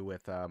something I do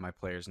with my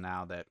players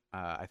now. That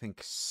I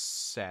think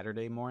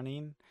Saturday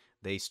morning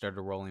they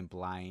started rolling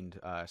blind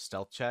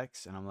stealth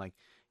checks, and I'm like,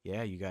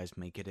 yeah, you guys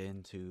make it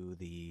into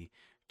the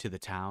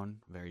town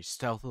very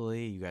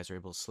stealthily. You guys are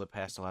able to slip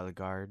past a lot of the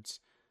guards,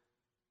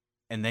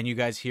 and then you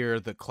guys hear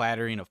the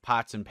clattering of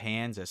pots and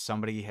pans as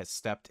somebody has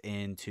stepped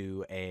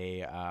into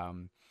a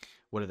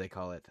what do they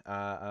call it?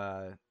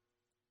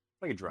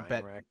 Like a drying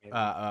Bet rack, maybe.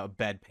 a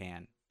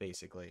bedpan,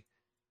 basically,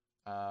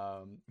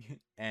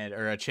 and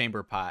or a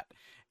chamber pot,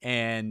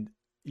 and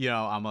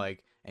I'm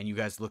like, and you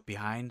guys look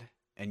behind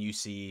and you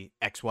see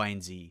X, Y,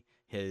 and Z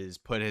has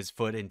put his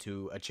foot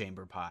into a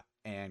chamber pot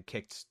and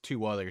kicked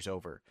two others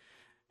over,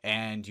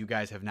 and you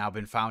guys have now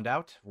been found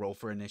out. Roll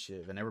for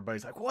initiative, and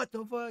everybody's like, "What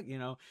the fuck?"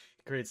 It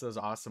creates those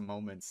awesome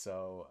moments.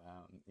 So,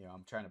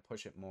 I'm trying to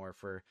push it more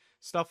for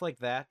stuff like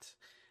that.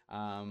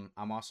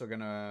 I'm also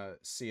gonna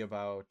see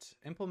about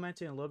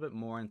implementing a little bit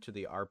more into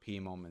the RP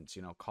moments.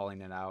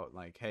 Calling it out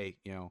like, "Hey,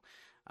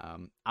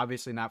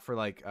 obviously not for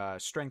like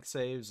strength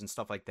saves and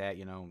stuff like that.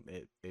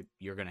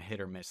 You're gonna hit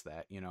or miss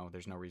that.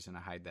 There's no reason to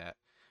hide that."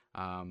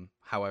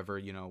 However,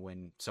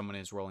 when someone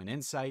is rolling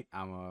insight,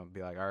 I'm gonna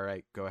be like, all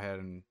right, go ahead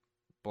and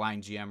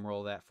blind GM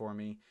roll that for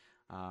me.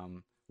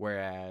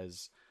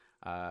 Whereas,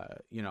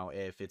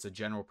 if it's a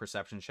general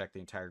perception check the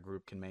entire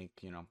group can make,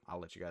 I'll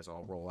let you guys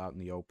all roll out in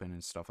the open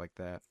and stuff like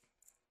that.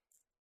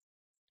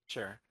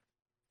 Sure.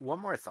 One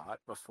more thought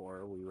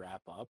before we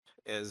wrap up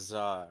is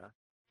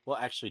Well,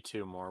 actually,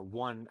 two more.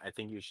 One, I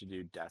think you should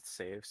do death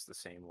saves the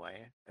same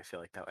way. I feel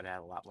like that would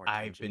add a lot more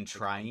I've been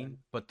tension to combat. trying,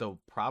 but the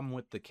problem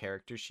with the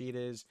character sheet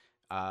is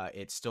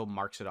it still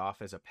marks it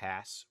off as a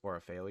pass or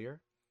a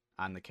failure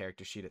on the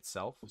character sheet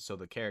itself. So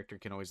the character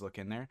can always look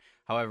in there.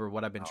 However,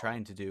 what I've been Oh,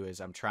 trying to do is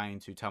I'm trying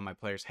to tell my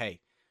players,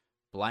 hey,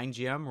 blind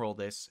GM roll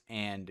this,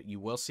 and you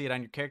will see it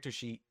on your character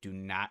sheet. Do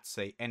not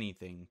say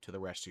anything to the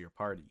rest of your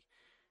party.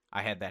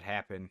 I had that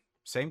happen.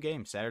 Same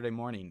game, Saturday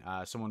morning.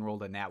 Someone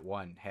rolled a nat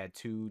 1, had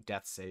two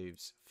death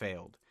saves,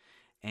 failed.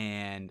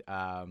 And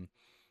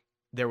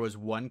there was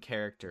one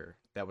character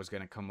that was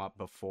going to come up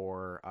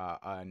before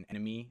an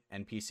enemy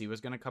NPC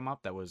was going to come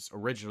up that was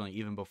originally,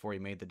 even before he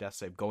made the death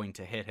save, going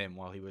to hit him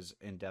while he was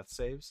in death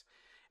saves.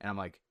 And I'm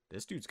like,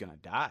 this dude's going to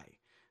die.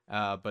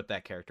 But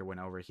that character went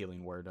over,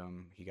 healing word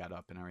him. He got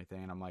up and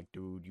everything. And I'm like,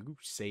 dude, you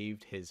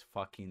saved his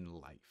fucking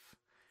life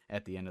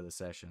at the end of the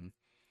session.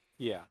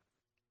 yeah.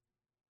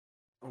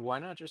 Why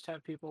not just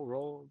have people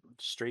roll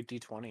straight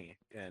d20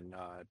 and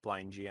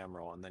blind GM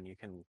roll, and then you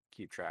can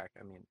keep track?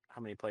 I mean,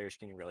 how many players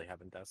can you really have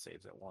in death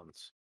saves at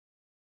once?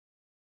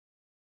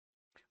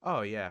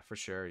 Oh, yeah, for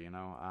sure.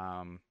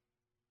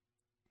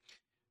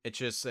 It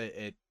just,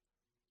 I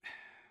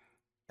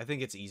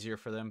think it's easier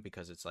for them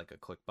because it's like a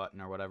click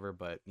button or whatever.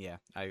 But yeah,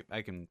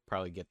 I can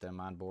probably get them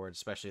on board,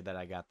 especially that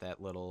I got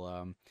that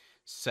little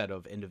set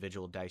of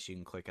individual dice you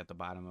can click at the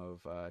bottom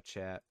of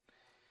chat.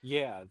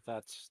 Yeah,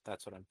 that's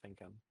what I'm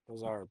thinking.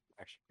 Those are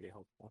actually pretty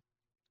helpful.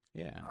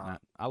 Yeah, Uh,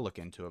 I'll look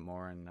into it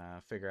more and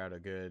figure out a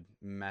good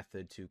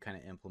method to kind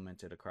of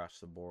implement it across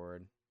the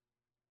board.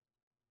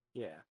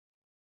 yeah.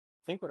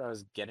 I think what I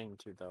was getting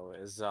to though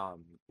is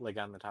like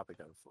on the topic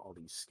of all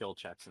these skill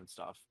checks and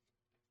stuff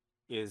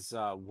is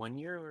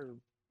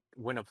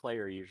when a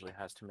player usually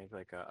has to make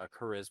like a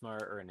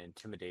charisma or an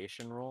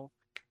intimidation roll.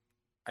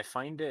 I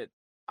find it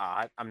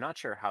odd. I'm not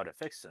sure how to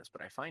fix this,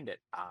 but I find it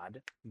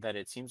odd that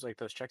it seems like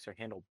those checks are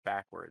handled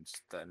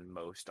backwards than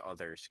most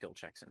other skill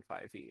checks in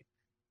 5e.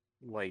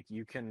 Like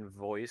you can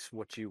voice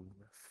what you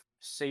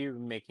say you're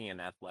making an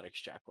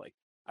athletics check. Like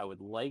I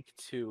would like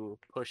to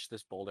push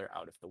this boulder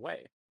out of the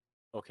way.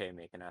 Okay,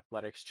 make an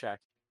athletics check.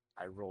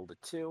 I rolled a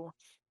 2.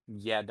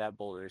 Yeah, that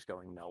boulder is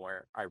going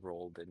nowhere. I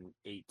rolled an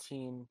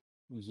 18.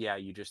 Yeah,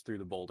 you just threw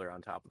the boulder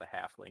on top of the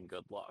halfling.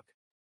 Good luck.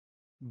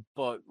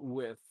 But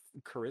with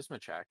charisma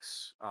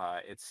checks,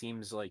 it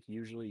seems like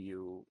usually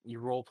you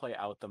role play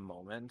out the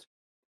moment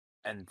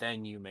and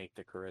then you make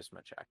the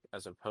charisma check,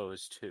 as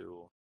opposed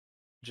to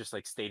just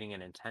like stating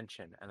an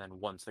intention, and then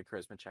once the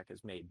charisma check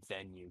is made,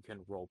 then you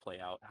can role play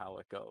out how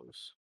it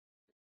goes.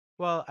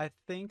 Well, I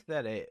think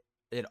that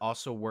it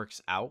also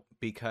works out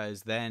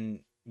because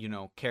then,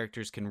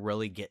 characters can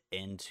really get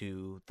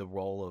into the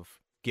role of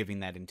giving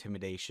that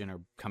intimidation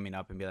or coming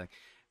up and be like,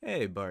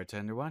 "Hey,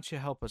 bartender, why don't you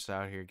help us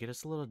out here? Get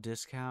us a little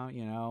discount,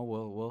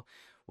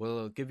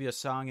 we'll give you a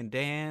song and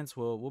dance.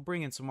 We'll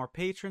bring in some more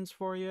patrons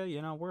for you.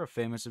 We're a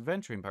famous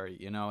adventuring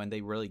party, and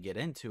they really get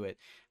into it.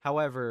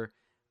 However,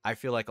 I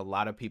feel like a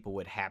lot of people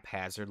would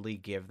haphazardly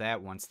give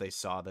that once they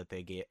saw that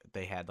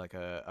they had like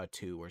a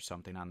 2 or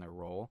something on their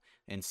roll.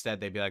 Instead,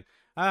 they'd be like,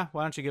 why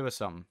don't you give us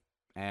something?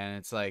 And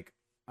it's like,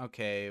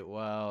 okay,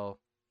 well,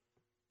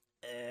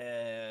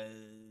 uh,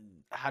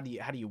 how do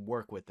you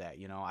work with that?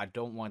 I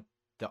don't want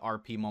the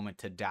RP moment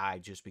to die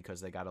just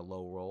because they got a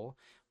low roll.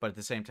 But at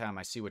the same time,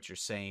 I see what you're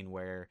saying,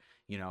 where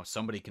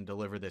somebody can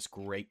deliver this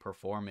great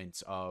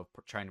performance of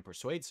trying to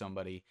persuade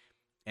somebody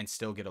and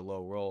still get a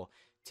low roll.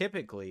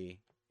 Typically,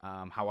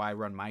 how I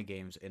run my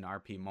games in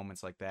RP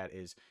moments like that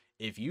is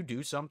if you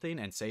do something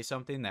and say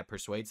something that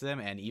persuades them,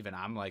 and even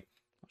I'm like,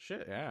 oh,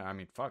 shit, yeah, I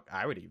mean, fuck,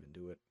 I would even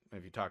do it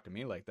if you talk to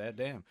me like that,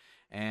 damn.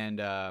 And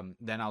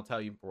then I'll tell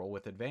you roll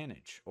with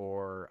advantage,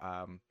 or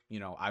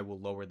I will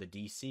lower the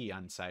DC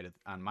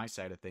on my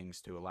side of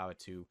things to allow it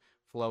to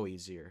flow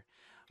easier.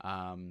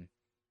 Um,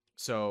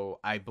 so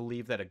I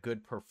believe that a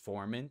good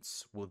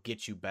performance will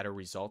get you better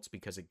results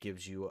because it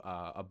gives you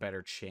a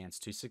better chance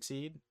to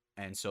succeed.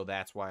 And so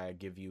that's why I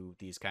give you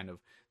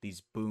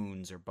these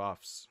boons or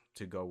buffs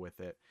to go with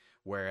it.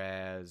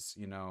 Whereas,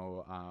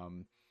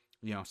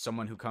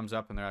 someone who comes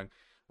up and they're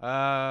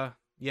like,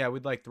 yeah,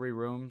 we'd like 3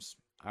 rooms.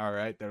 All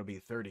right, that'll be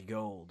 30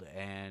 gold.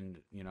 And,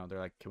 they're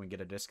like, can we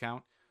get a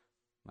discount?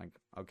 Like,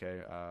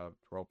 okay,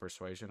 roll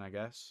persuasion, I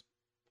guess.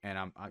 And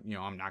I'm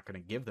not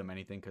going to give them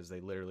anything because they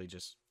literally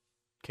just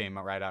came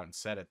right out and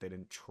said it. They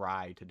didn't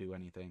try to do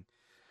anything.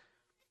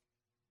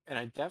 And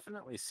I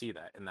definitely see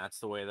that, and that's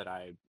the way that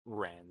I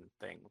ran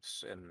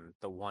things in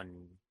the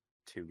 1,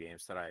 2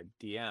 games that I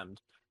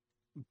DM'd.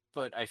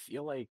 But I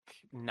feel like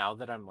now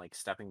that I'm like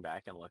stepping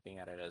back and looking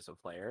at it as a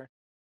player,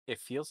 it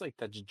feels like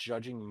that's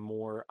judging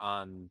more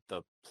on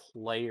the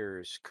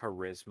player's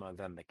charisma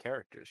than the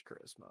character's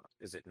charisma.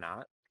 Is it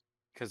not?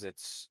 Because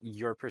it's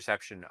your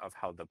perception of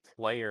how the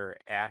player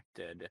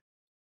acted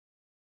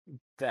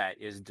that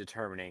is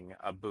determining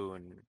a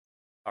boon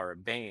or a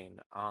bane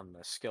on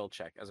the skill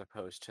check, as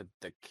opposed to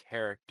the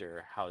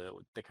character, how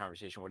the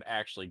conversation would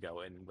actually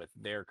go in with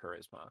their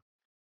charisma.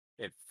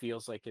 It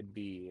feels like it'd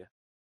be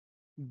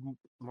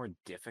more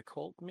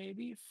difficult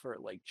maybe for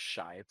like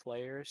shy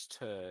players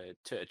to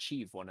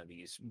achieve one of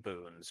these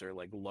boons or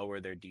like lower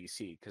their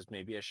DC because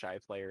maybe a shy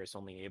player is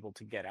only able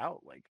to get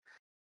out like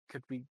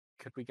could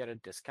we get a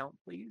discount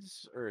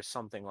please or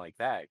something like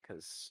that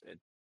because it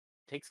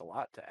takes a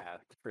lot to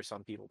ask for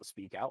some people to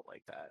speak out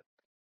like that.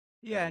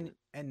 Yeah, And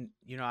and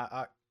you know,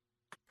 I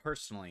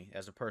personally,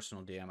 as a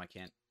personal DM, I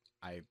can't.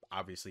 I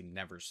obviously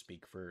never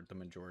speak for the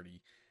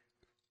majority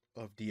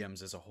of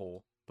DMs as a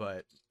whole,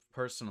 but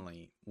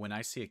personally, when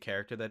I see a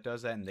character that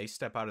does that and they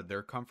step out of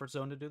their comfort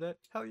zone to do that,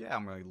 hell yeah,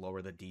 I'm going to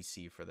lower the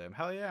DC for them.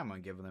 Hell yeah, I'm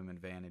going to give them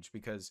advantage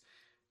because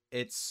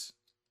it's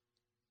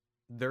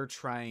they're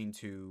trying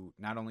to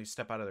not only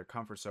step out of their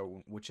comfort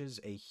zone, which is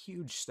a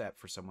huge step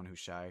for someone who's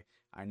shy.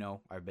 I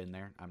know I've been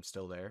there. I'm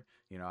still there.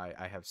 You know,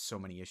 I have so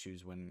many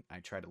issues when I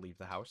try to leave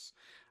the house.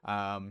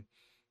 Um,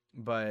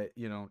 but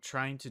you know,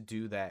 trying to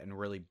do that and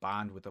really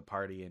bond with the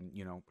party and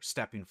you know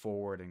stepping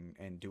forward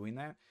and doing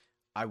that,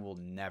 I will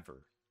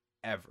never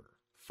ever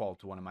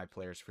fault one of my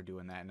players for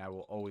doing that, and I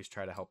will always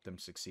try to help them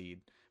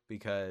succeed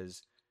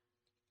because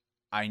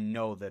I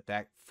know that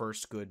that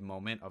first good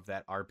moment of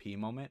that RP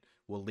moment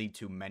will lead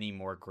to many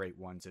more great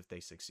ones if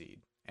they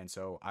succeed, and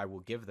so I will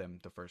give them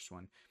the first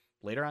one.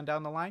 Later on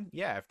down the line,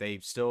 yeah, if they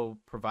still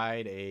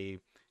provide a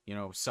you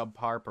know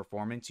subpar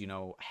performance, you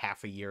know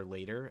half a year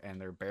later, and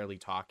they're barely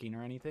talking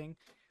or anything,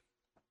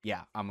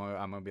 yeah, I'm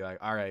gonna be like,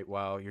 all right,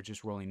 well, you're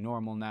just rolling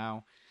normal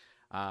now.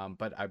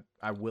 But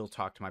I will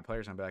talk to my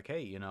players and be like,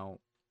 hey, you know,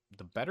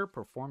 the better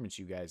performance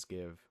you guys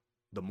give,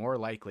 the more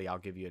likely I'll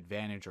give you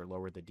advantage or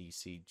lower the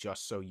DC,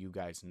 just so you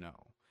guys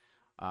know.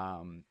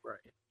 Um, right.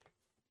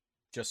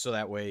 just so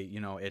that way, you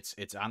know,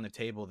 it's on the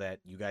table that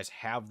you guys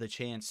have the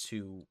chance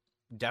to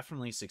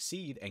definitely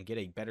succeed and get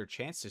a better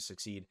chance to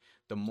succeed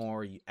the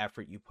more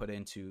effort you put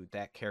into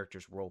that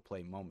character's role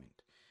play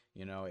moment.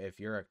 You know, if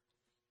you're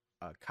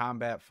a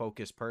combat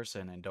focused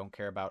person and don't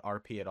care about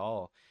RP at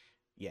all,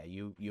 yeah,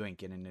 you ain't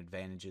getting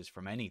advantages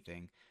from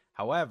anything.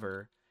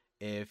 However,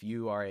 if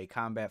you are a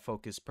combat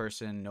focused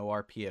person, no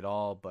RP at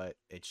all, but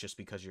it's just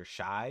because you're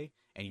shy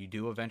and you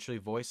do eventually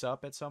voice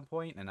up at some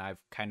point, and I've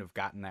kind of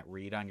gotten that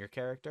read on your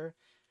character,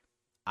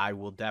 I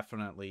will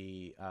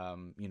definitely,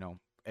 you know,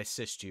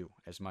 assist you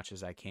as much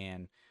as I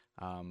can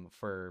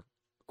for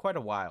quite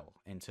a while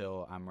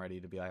until I'm ready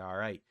to be like, all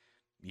right,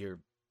 you're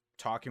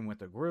talking with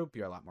the group,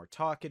 you're a lot more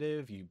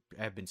talkative, you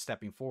have been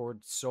stepping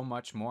forward so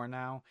much more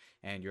now,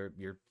 and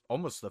you're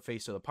almost the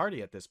face of the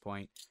party at this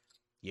point.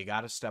 You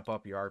got to step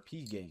up your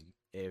RP game.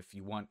 If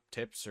you want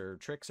tips or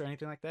tricks or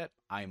anything like that,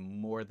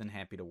 I'm more than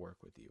happy to work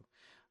with you.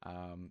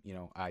 You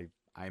know,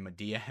 I'm a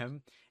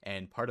DM,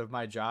 and part of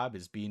my job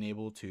is being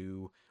able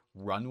to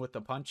run with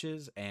the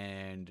punches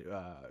and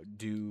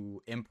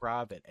do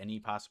improv at any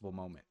possible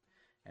moment.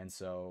 And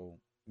so,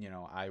 you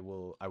know, I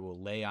will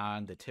lay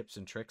on the tips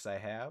and tricks I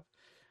have.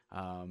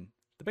 Um,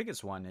 the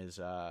biggest one is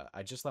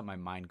I just let my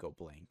mind go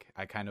blank.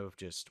 I kind of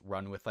just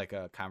run with like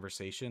a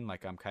conversation,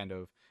 like I'm kind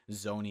of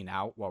zoning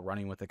out while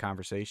running with the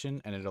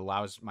conversation, and it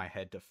allows my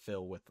head to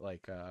fill with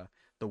like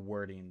the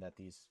wording that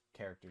these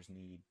characters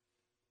need.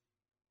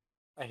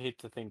 I hate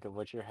to think of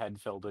what your head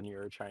filled when you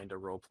were trying to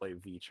roleplay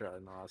Vitra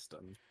in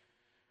Austin.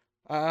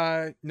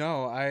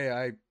 No,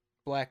 I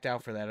blacked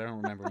out for that. I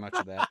don't remember much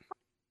of that.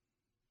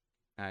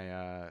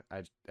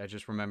 I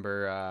just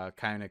remember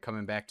kind of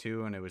coming back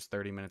to, and it was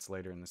 30 minutes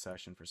later in the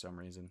session for some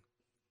reason.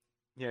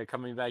 Yeah,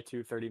 coming back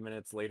to 30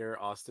 minutes later,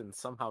 Austin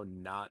somehow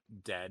not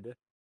dead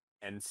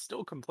and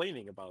still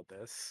complaining about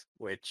this,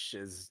 which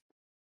is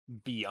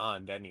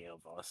beyond any of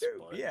us, Dude,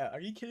 but yeah,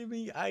 are you kidding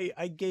me?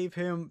 I gave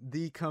him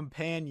the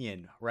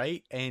companion,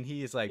 right? And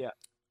he is like, yeah.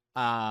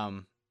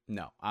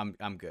 no,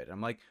 I'm good. I'm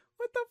like,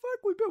 what the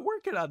fuck? We've been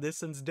working on this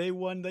since day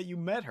one that you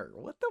met her.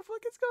 What the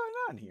fuck is going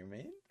on here,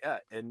 man? Yeah,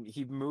 and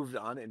he moved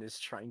on and is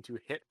trying to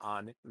hit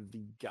on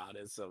the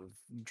goddess of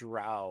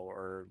Drow,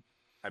 or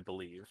I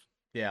believe.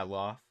 Yeah,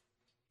 Loth.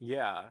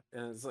 Yeah,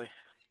 and it's like,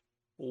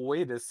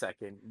 wait a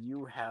second,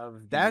 you have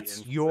the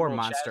That's your infernal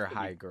Monster chastity.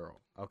 High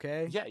girl,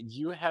 okay? Yeah,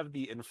 you have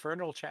the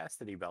infernal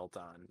chastity belt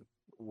on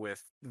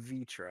with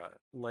Vitra.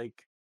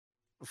 Like,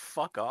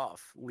 fuck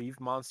off. Leave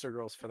Monster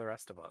Girls for the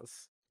rest of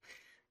us.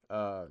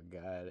 Oh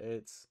god,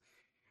 it's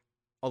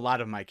a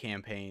lot of my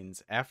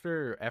campaigns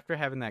after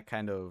having that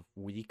kind of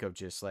week of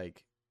just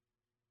like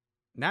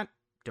not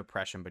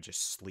depression but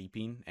just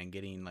sleeping and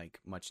getting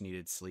like much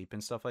needed sleep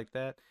and stuff like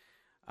that.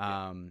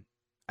 Yeah. um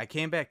I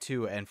came back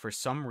to, and for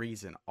some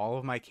reason all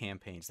of my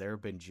campaigns there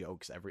have been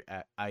jokes every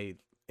I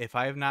if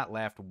I have not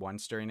laughed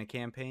once during a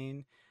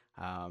campaign,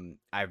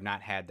 I've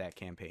not had that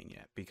campaign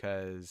yet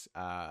because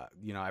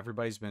you know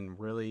everybody's been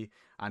really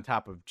on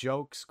top of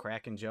jokes,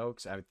 cracking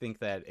jokes. I think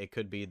that it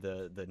could be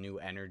the new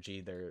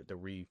energy, the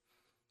re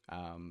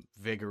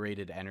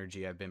vigorated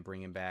energy I've been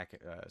bringing back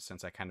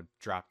since I kind of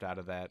dropped out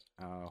of that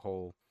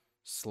whole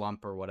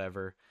slump or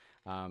whatever.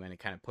 And it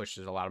kind of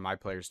pushes a lot of my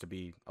players to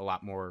be a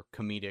lot more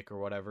comedic or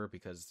whatever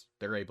because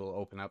they're able to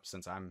open up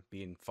since I'm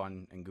being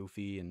fun and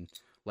goofy and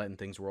letting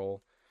things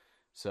roll.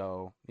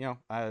 So you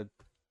know,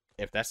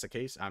 if that's the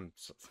case,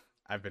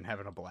 I've been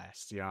having a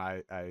blast. You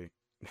know, I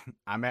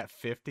I'm at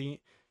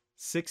 50,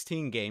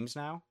 16 games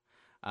now.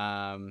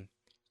 Um,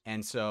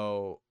 and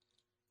so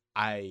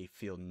I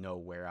feel no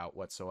wear out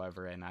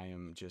whatsoever, and I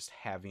am just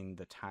having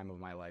the time of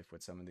my life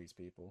with some of these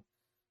people.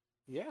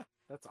 Yeah,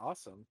 that's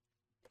awesome.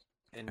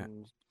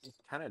 And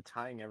kind of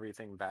tying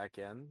everything back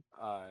in,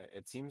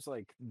 it seems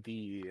like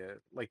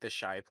the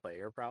shy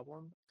player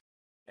problem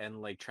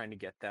and like trying to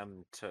get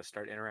them to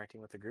start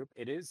interacting with the group,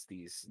 it is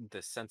this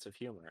sense of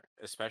humor,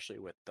 especially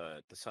with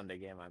the Sunday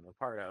game I'm a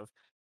part of.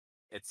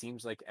 It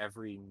seems like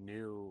every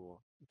new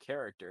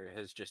character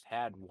has just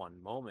had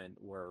one moment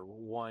where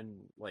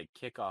one like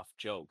kickoff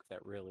joke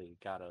that really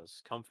got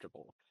us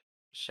comfortable.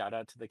 Shout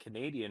out to the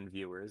Canadian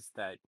viewers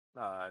that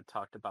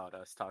talked about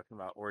us talking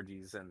about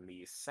orgies in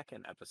the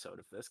second episode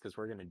of this because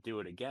we're going to do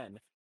it again.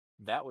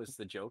 That was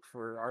the joke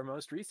for our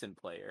most recent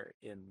player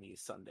in the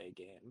Sunday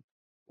game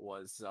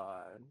was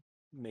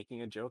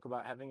making a joke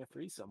about having a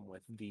threesome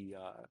with the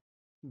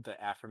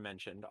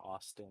aforementioned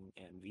Austin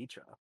and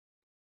Vitra.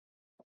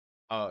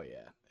 Oh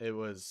yeah, it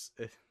was.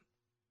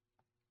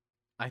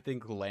 I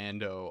think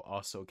Lando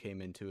also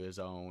came into his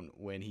own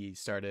when he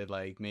started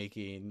like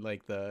making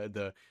like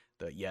the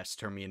yes,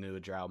 turn me into a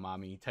drow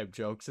mommy type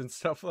jokes and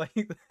stuff like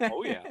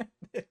Oh yeah,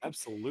 that.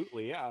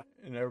 absolutely, yeah.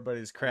 And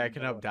everybody's And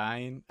cracking up,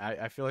 dying.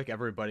 I feel like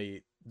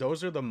everybody.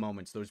 Those are the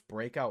moments, those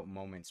breakout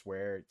moments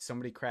where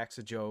somebody cracks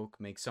a joke,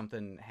 makes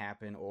something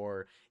happen,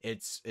 or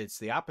it's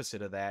the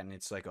opposite of that, and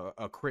it's like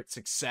a crit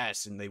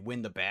success, and they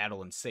win the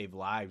battle and save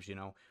lives.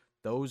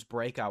 Those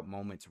breakout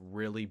moments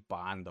really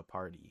bond the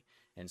party,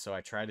 and so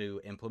I try to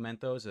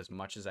implement those as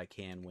much as I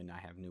can when I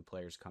have new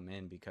players come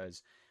in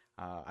because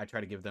I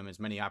try to give them as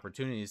many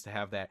opportunities to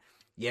have that.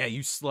 Yeah,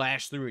 you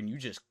slash through and you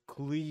just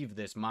cleave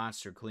this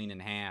monster clean in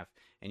half,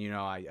 and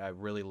I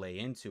really lay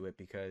into it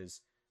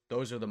because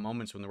those are the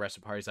moments when the rest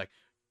of the party's like,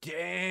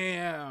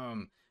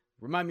 damn,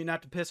 remind me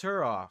not to piss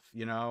her off,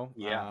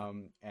 yeah,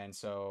 and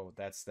so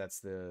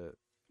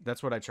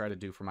that's what I try to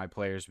do for my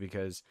players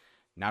because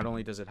not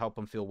only does it help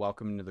them feel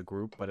welcome into the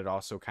group, but it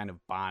also kind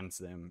of bonds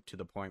them to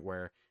the point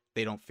where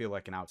they don't feel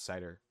like an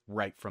outsider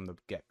right from the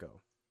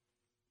get-go.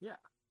 yeah.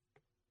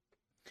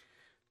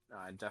 No,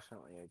 I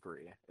definitely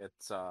agree.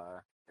 It's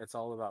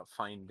all about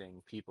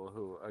finding people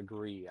who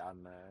agree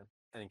on the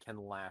and can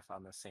laugh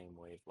on the same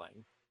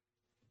wavelength.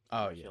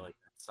 And Oh I feel yeah. like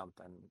that's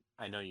something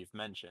I know you've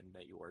mentioned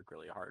that you work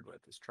really hard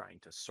with is trying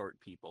to sort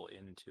people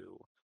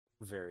into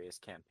various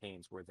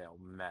campaigns where they'll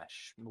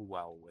mesh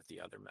well with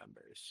the other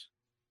members.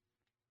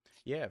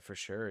 Yeah, for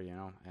sure,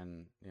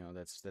 and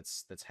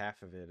that's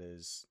half of it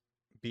is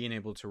being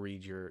able to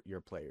read your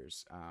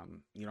players.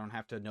 You don't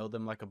have to know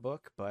them like a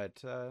book,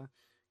 but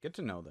get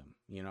to know them.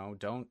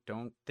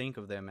 Don't think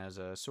of them as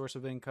a source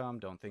of income.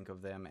 Don't think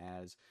of them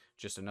as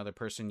just another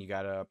person you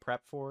gotta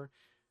prep for.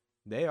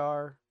 They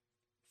are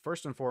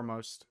first and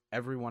foremost.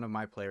 Every one of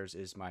my players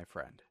is my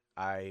friend.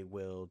 I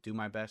will do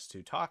my best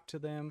to talk to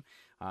them,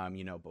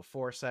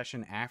 before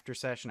session, after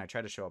session. I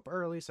try to show up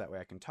early so that way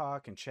I can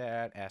talk and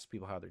chat, ask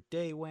people how their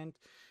day went,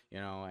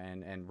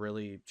 and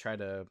really try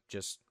to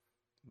just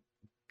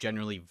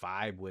generally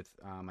vibe with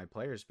my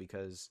players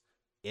because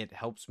it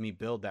helps me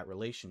build that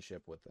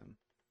relationship with them.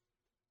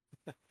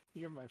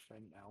 You're my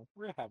friend now.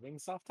 We're having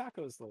soft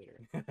tacos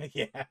later.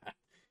 Yeah,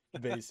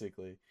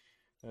 basically.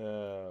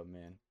 Oh,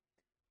 man.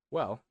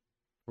 Well,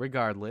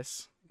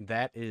 regardless,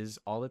 that is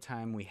all the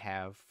time we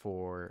have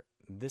for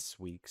this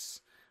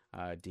week's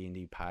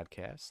D&D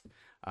podcast.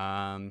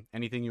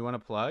 Anything you want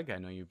to plug? I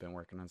know you've been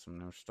working on some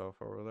new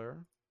stuff over there.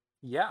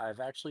 Yeah, I've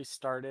actually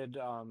started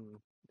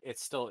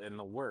it's still in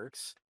the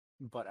works,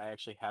 but I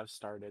actually have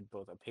started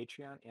both a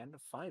Patreon and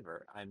a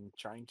Fiverr. I'm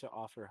trying to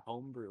offer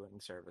home brewing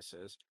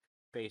services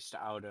based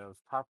out of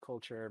pop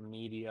culture,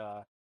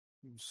 media,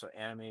 so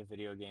anime,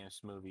 video games,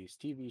 movies,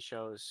 TV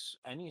shows,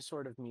 any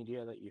sort of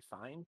media that you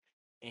find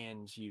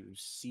and you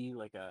see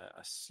like a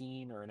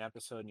scene or an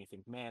episode and you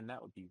think, man,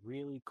 that would be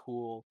really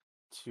cool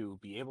to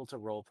be able to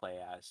role play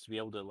as, to be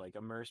able to like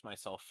immerse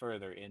myself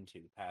further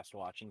into past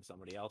watching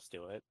somebody else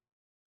do it,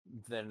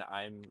 then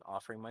I'm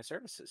offering my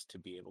services to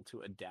be able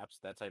to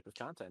adapt that type of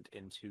content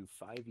into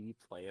 5e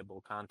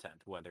playable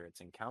content, whether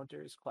it's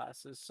encounters,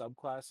 classes,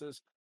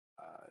 subclasses,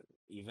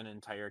 even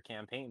entire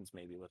campaigns,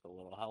 maybe with a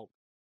little help.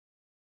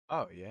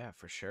 Oh yeah,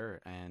 for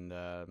sure. And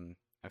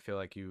I feel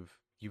like you've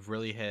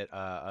really hit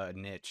a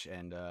niche,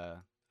 and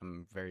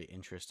I'm very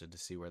interested to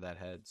see where that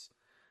heads.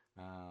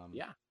 Um,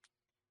 Yeah.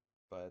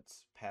 but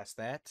past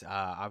that,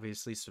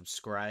 obviously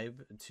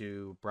subscribe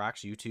to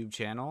Brock's YouTube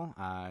channel,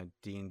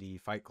 D&D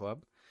Fight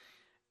Club,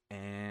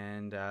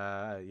 and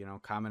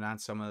comment on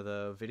some of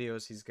the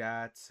videos he's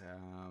got.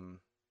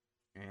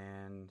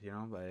 And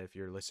if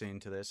you're listening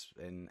to this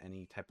in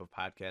any type of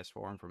podcast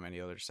form from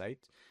any other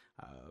site,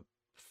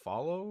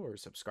 follow or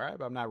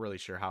subscribe. I'm not really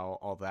sure how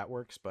all that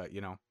works, but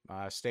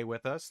stay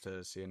with us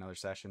to see another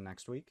session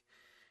next week.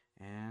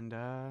 And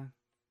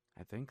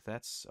I think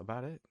that's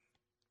about it.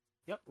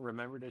 Yep.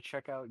 Remember to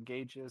check out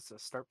Gage's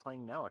Start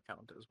Playing Now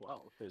account as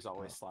well. There's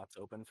always Oh, slots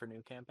open for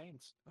new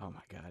campaigns. oh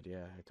my God,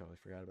 yeah, I totally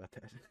forgot about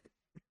that.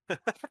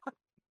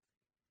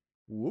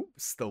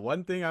 Whoops, the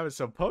one thing I was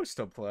supposed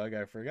to plug,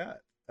 I forgot.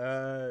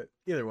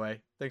 Either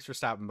way, thanks for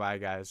stopping by,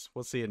 guys.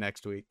 We'll see you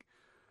next week.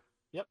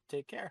 Yep,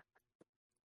 take care.